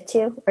you give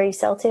to or you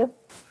sell to?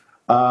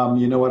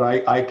 You know what?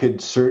 I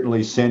could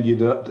certainly send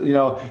you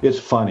it's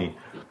funny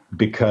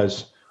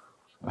because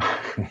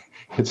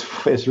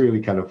it's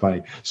really kind of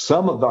funny.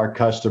 Some of our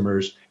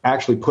customers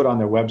actually put on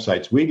their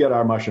websites, we get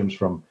our mushrooms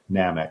from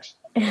Namex.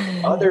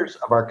 Others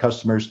of our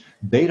customers,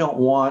 they don't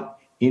want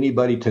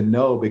anybody to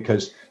know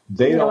because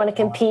they don't want to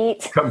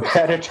compete.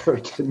 Competitor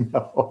to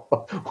know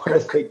where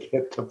they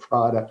get the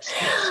products.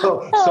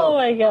 Oh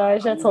my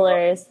gosh, that's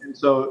hilarious.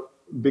 So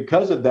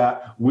because of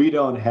that, we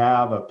don't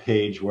have a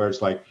page where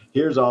it's like,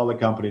 here's all the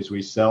companies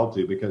we sell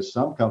to, because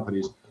some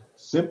companies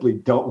simply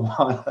don't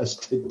want us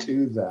to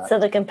do that. So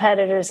the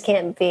competitors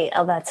can't be.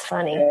 Oh, that's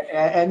funny.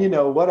 And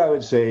what I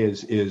would say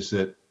is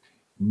that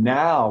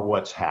now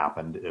what's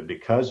happened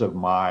because of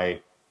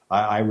I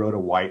wrote a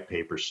white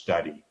paper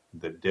study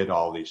that did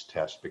all these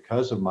tests.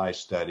 Because of my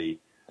study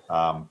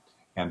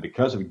and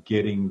because of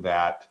getting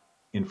that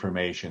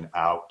information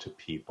out to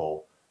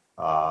people,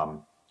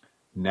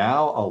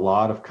 now a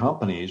lot of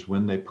companies,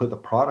 when they put the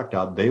product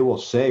out, they will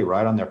say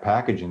right on their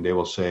packaging, they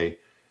will say,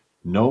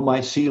 no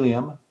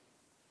mycelium,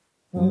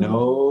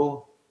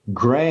 no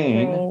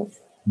grain,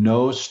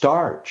 no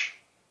starch.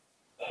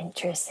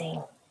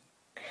 Interesting.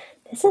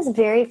 This is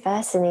very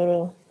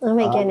fascinating. Oh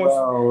my goodness.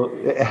 Well,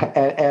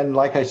 and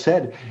like I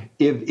said,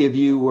 if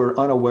you were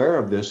unaware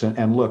of this,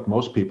 and look,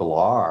 most people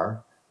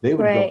are, they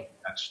would go to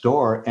that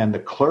store and the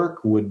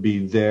clerk would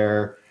be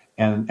there.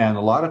 And a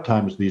lot of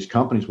times these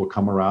companies will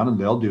come around and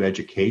they'll do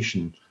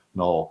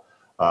educational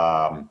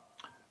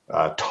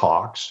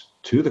talks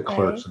to the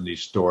clerks in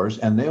these stores,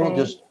 and they will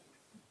just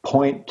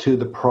point to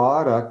the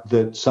product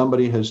that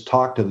somebody has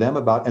talked to them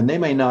about, and they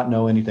may not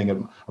know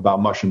anything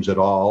about mushrooms at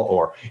all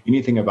or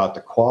anything about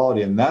the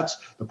quality. And that's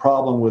the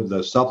problem with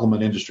the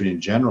supplement industry in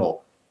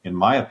general, in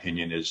my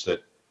opinion, is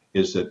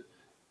that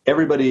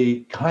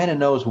everybody kind of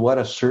knows what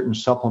a certain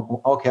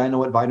supplement. Okay, I know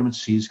what vitamin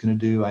C is going to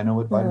do. I know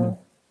what vitamin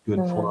good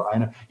for.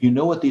 I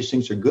know what these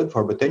things are good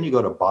for, but then you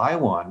go to buy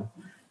one,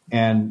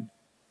 and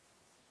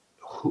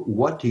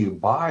what do you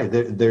buy?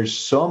 There's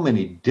so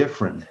many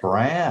different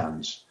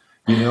brands.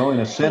 In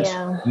a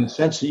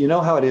sense, you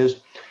know how it is.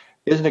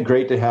 Isn't it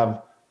great to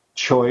have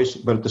choice?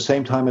 But at the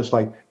same time, it's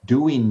like,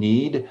 do we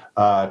need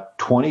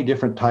 20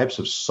 different types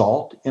of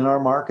salt in our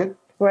market?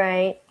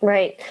 Right.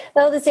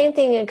 Well, the same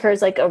thing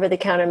occurs like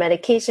over-the-counter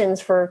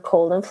medications for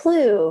cold and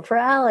flu, for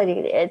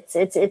allergy.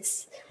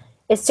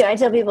 I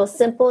tell people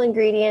simple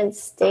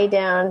ingredients, stay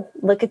down,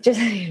 look at your,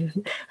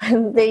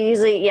 they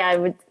usually,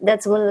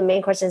 that's one of the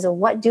main questions of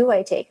what do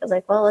I take? I was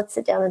like, well, let's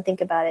sit down and think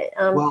about it.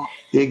 Well,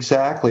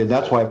 exactly.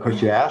 That's why, of course,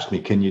 you asked me,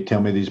 can you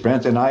tell me these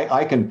brands? And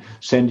I can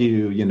send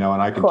you, and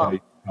I can tell you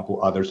a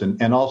couple others.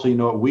 And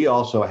also, we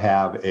also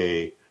have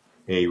a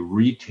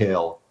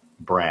retail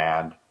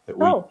brand that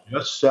we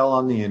just sell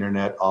on the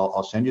internet.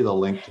 I'll send you the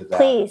link to that.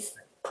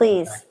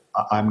 Please.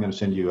 I'm going to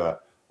send you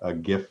a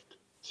gift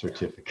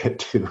certificate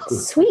too.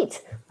 Sweet.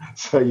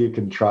 So you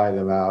can try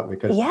them out,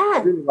 because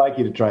I'd really like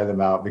you to try them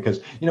out, because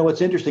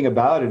what's interesting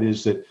about it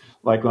is that,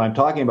 like, when I'm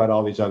talking about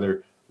all these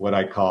other what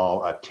I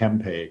call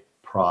tempeh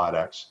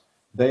products,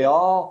 they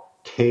all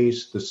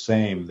taste the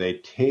same. They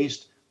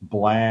taste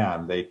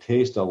bland. They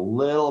taste a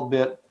little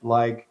bit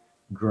like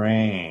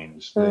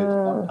grains.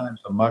 Sometimes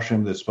a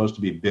mushroom that's supposed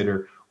to be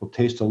bitter will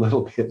taste a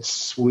little bit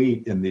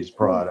sweet in these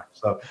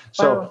products.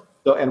 So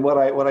and what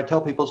I tell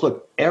people is,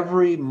 look,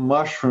 every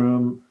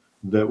mushroom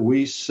that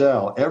we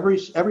sell,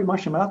 every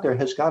mushroom out there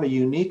has got a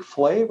unique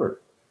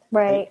flavor.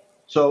 Right.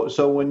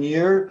 So when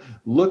you're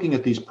looking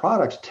at these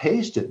products,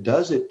 taste it.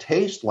 Does it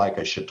taste like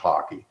a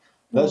shiitake?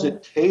 Does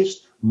it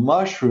taste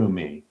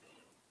mushroomy?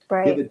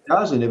 Right. If it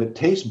doesn't, if it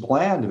tastes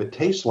bland, if it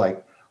tastes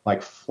like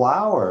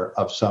flour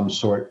of some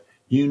sort,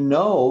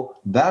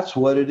 that's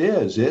what it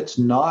is. It's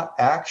not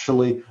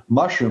actually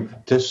mushroom,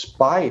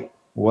 despite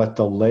what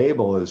the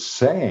label is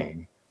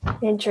saying.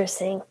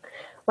 Interesting.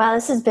 Wow,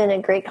 this has been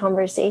a great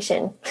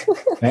conversation.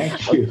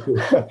 Thank you.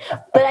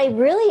 But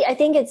I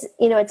think it's,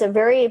 it's a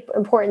very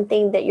important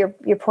thing that you're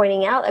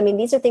pointing out. I mean,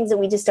 these are things that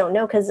we just don't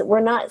know because we're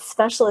not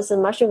specialists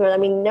in mushroom growth. I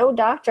mean, no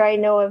doctor I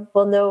know of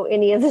will know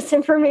any of this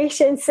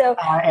information. So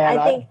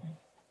I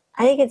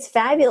think it's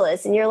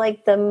fabulous. And you're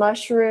like the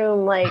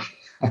mushroom,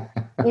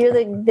 you're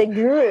the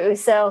guru.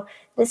 So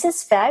this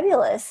is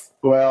fabulous.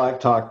 Well, I've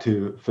talked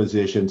to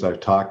physicians, I've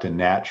talked to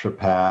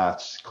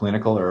naturopaths,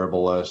 clinical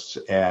herbalists,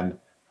 and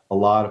a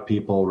lot of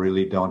people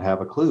really don't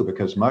have a clue,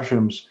 because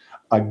mushrooms,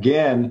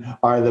 again,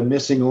 are the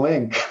missing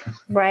link.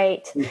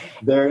 Right.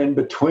 They're in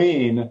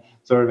between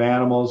sort of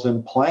animals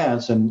and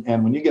plants. And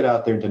when you get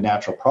out there into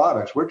natural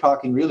products, we're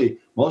talking really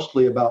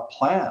mostly about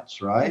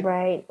plants, right?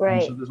 Right.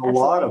 And so there's a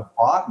lot of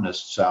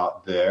botanists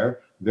out there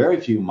very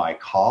few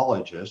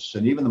mycologists,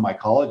 and even the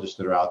mycologists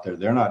that are out there,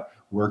 they're not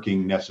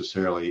working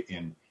necessarily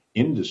in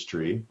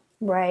industry.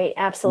 Right.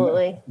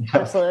 Absolutely.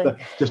 Absolutely.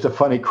 Just a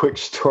funny quick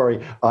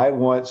story. I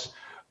once,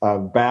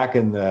 back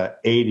in the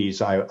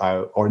 80s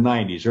or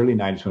 90s, early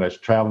 90s, when I was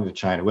traveling to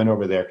China, went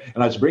over there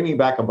and I was bringing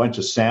back a bunch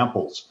of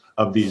samples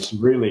of these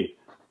really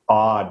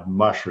odd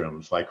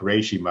mushrooms, like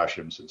reishi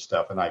mushrooms and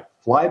stuff. And I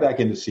fly back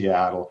into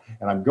Seattle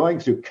and I'm going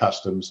through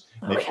customs.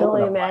 I can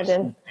only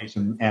imagine.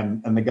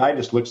 And the guy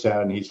just looks at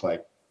it and he's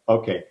like,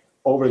 okay,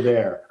 over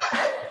there.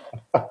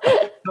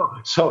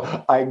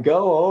 So I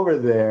go over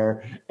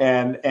there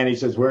and he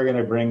says, we're going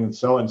to bring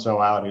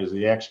so-and-so out who's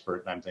the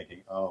expert. And I'm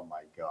thinking, oh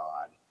my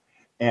God.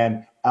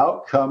 And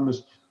out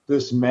comes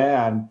this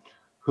man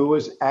who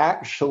was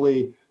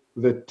actually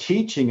the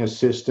teaching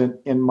assistant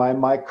in my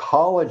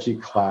mycology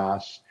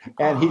class.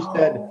 And he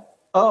said,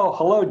 oh,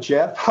 hello,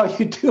 Jeff. How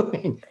you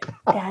doing?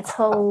 That's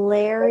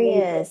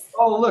hilarious.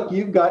 Oh, look,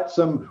 you've got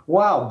some,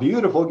 wow,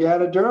 beautiful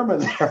Ganoderma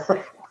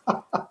there.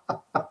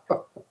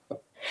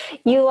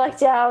 You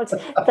lucked out.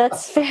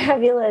 That's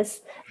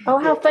fabulous. Oh,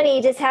 how funny.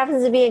 He just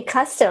happens to be in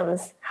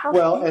customs. How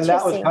well, and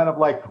that was kind of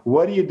like,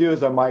 what do you do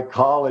as a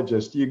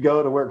mycologist? You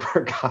go to work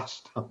for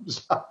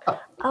customs.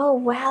 Oh,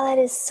 wow. That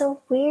is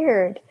so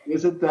weird.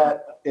 Isn't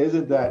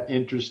that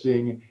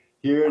interesting?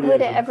 Here it Who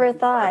would have ever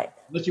thought?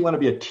 Unless you want to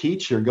be a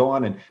teacher, go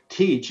on and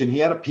teach. And he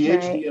had a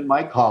PhD in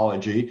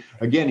mycology.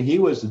 Again, he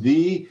was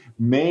the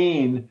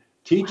main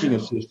teaching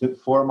assistant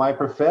for my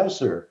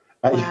professor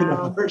at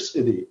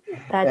university.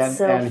 That's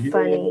and so he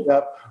funny. ended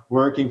up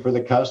working for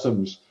the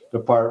customs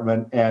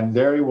department. And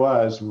there he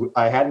was.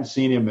 I hadn't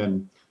seen him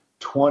in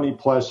 20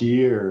 plus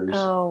years.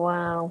 Oh,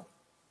 wow.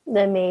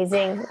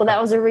 Amazing. Well,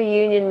 that was a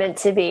reunion meant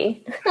to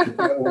be.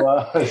 It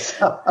was.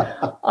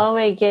 Oh,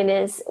 my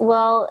goodness.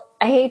 Well,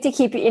 I hate to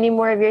keep any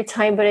more of your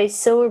time, but I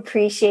so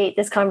appreciate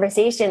this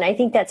conversation. I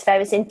think that's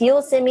fabulous. And if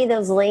you'll send me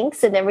those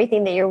links and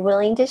everything that you're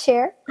willing to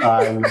share,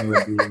 I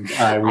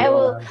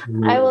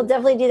will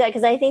definitely do that,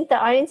 because I think the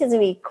audience is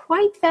going to be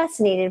quite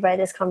fascinated by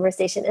this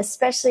conversation,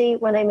 especially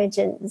when I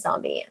mention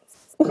zombie ants.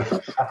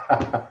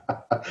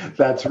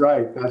 That's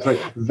right.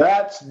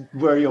 That's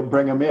where you'll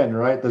bring them in,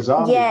 right? The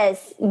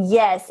zombies.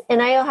 Yes.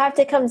 And I'll have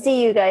to come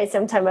see you guys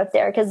sometime up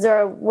there, because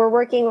we're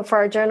working for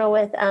our journal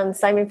with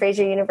Simon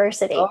Fraser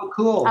University. Oh,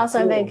 cool. Also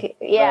in Vancouver.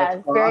 Yeah,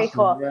 that's very awesome.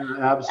 cool.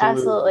 Yeah,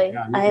 absolutely.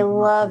 Yeah, I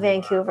love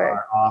Vancouver.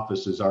 Our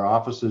offices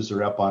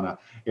are up on an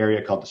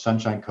area called the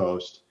Sunshine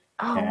Coast.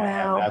 Oh, and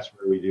wow. that's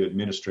where we do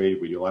administrative.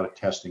 We do a lot of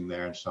testing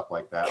there and stuff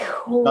like that.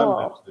 Cool.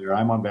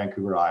 I'm on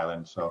Vancouver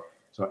Island, so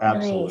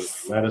absolutely,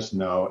 Nice. Let us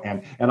know.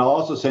 And I'll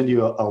also send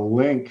you a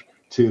link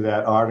to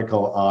that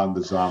article on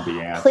the zombie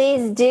ants.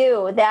 Please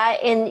do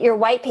that in your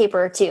white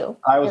paper too.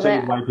 I will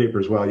send you my paper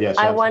as well, yes.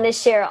 I want to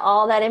share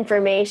all that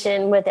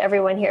information with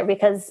everyone here,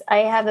 because I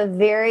have a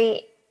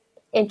very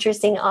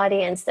interesting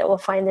audience that will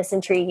find this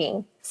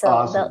intriguing. So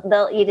awesome.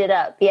 they'll eat it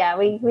up. Yeah,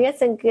 we have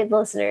some good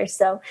listeners.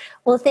 So,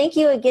 well, thank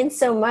you again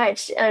so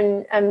much.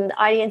 And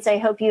audience, I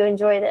hope you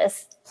enjoy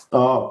this.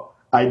 Oh,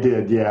 I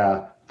did,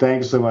 yeah.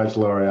 Thanks so much,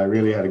 Lori. I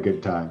really had a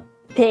good time.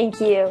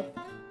 Thank you.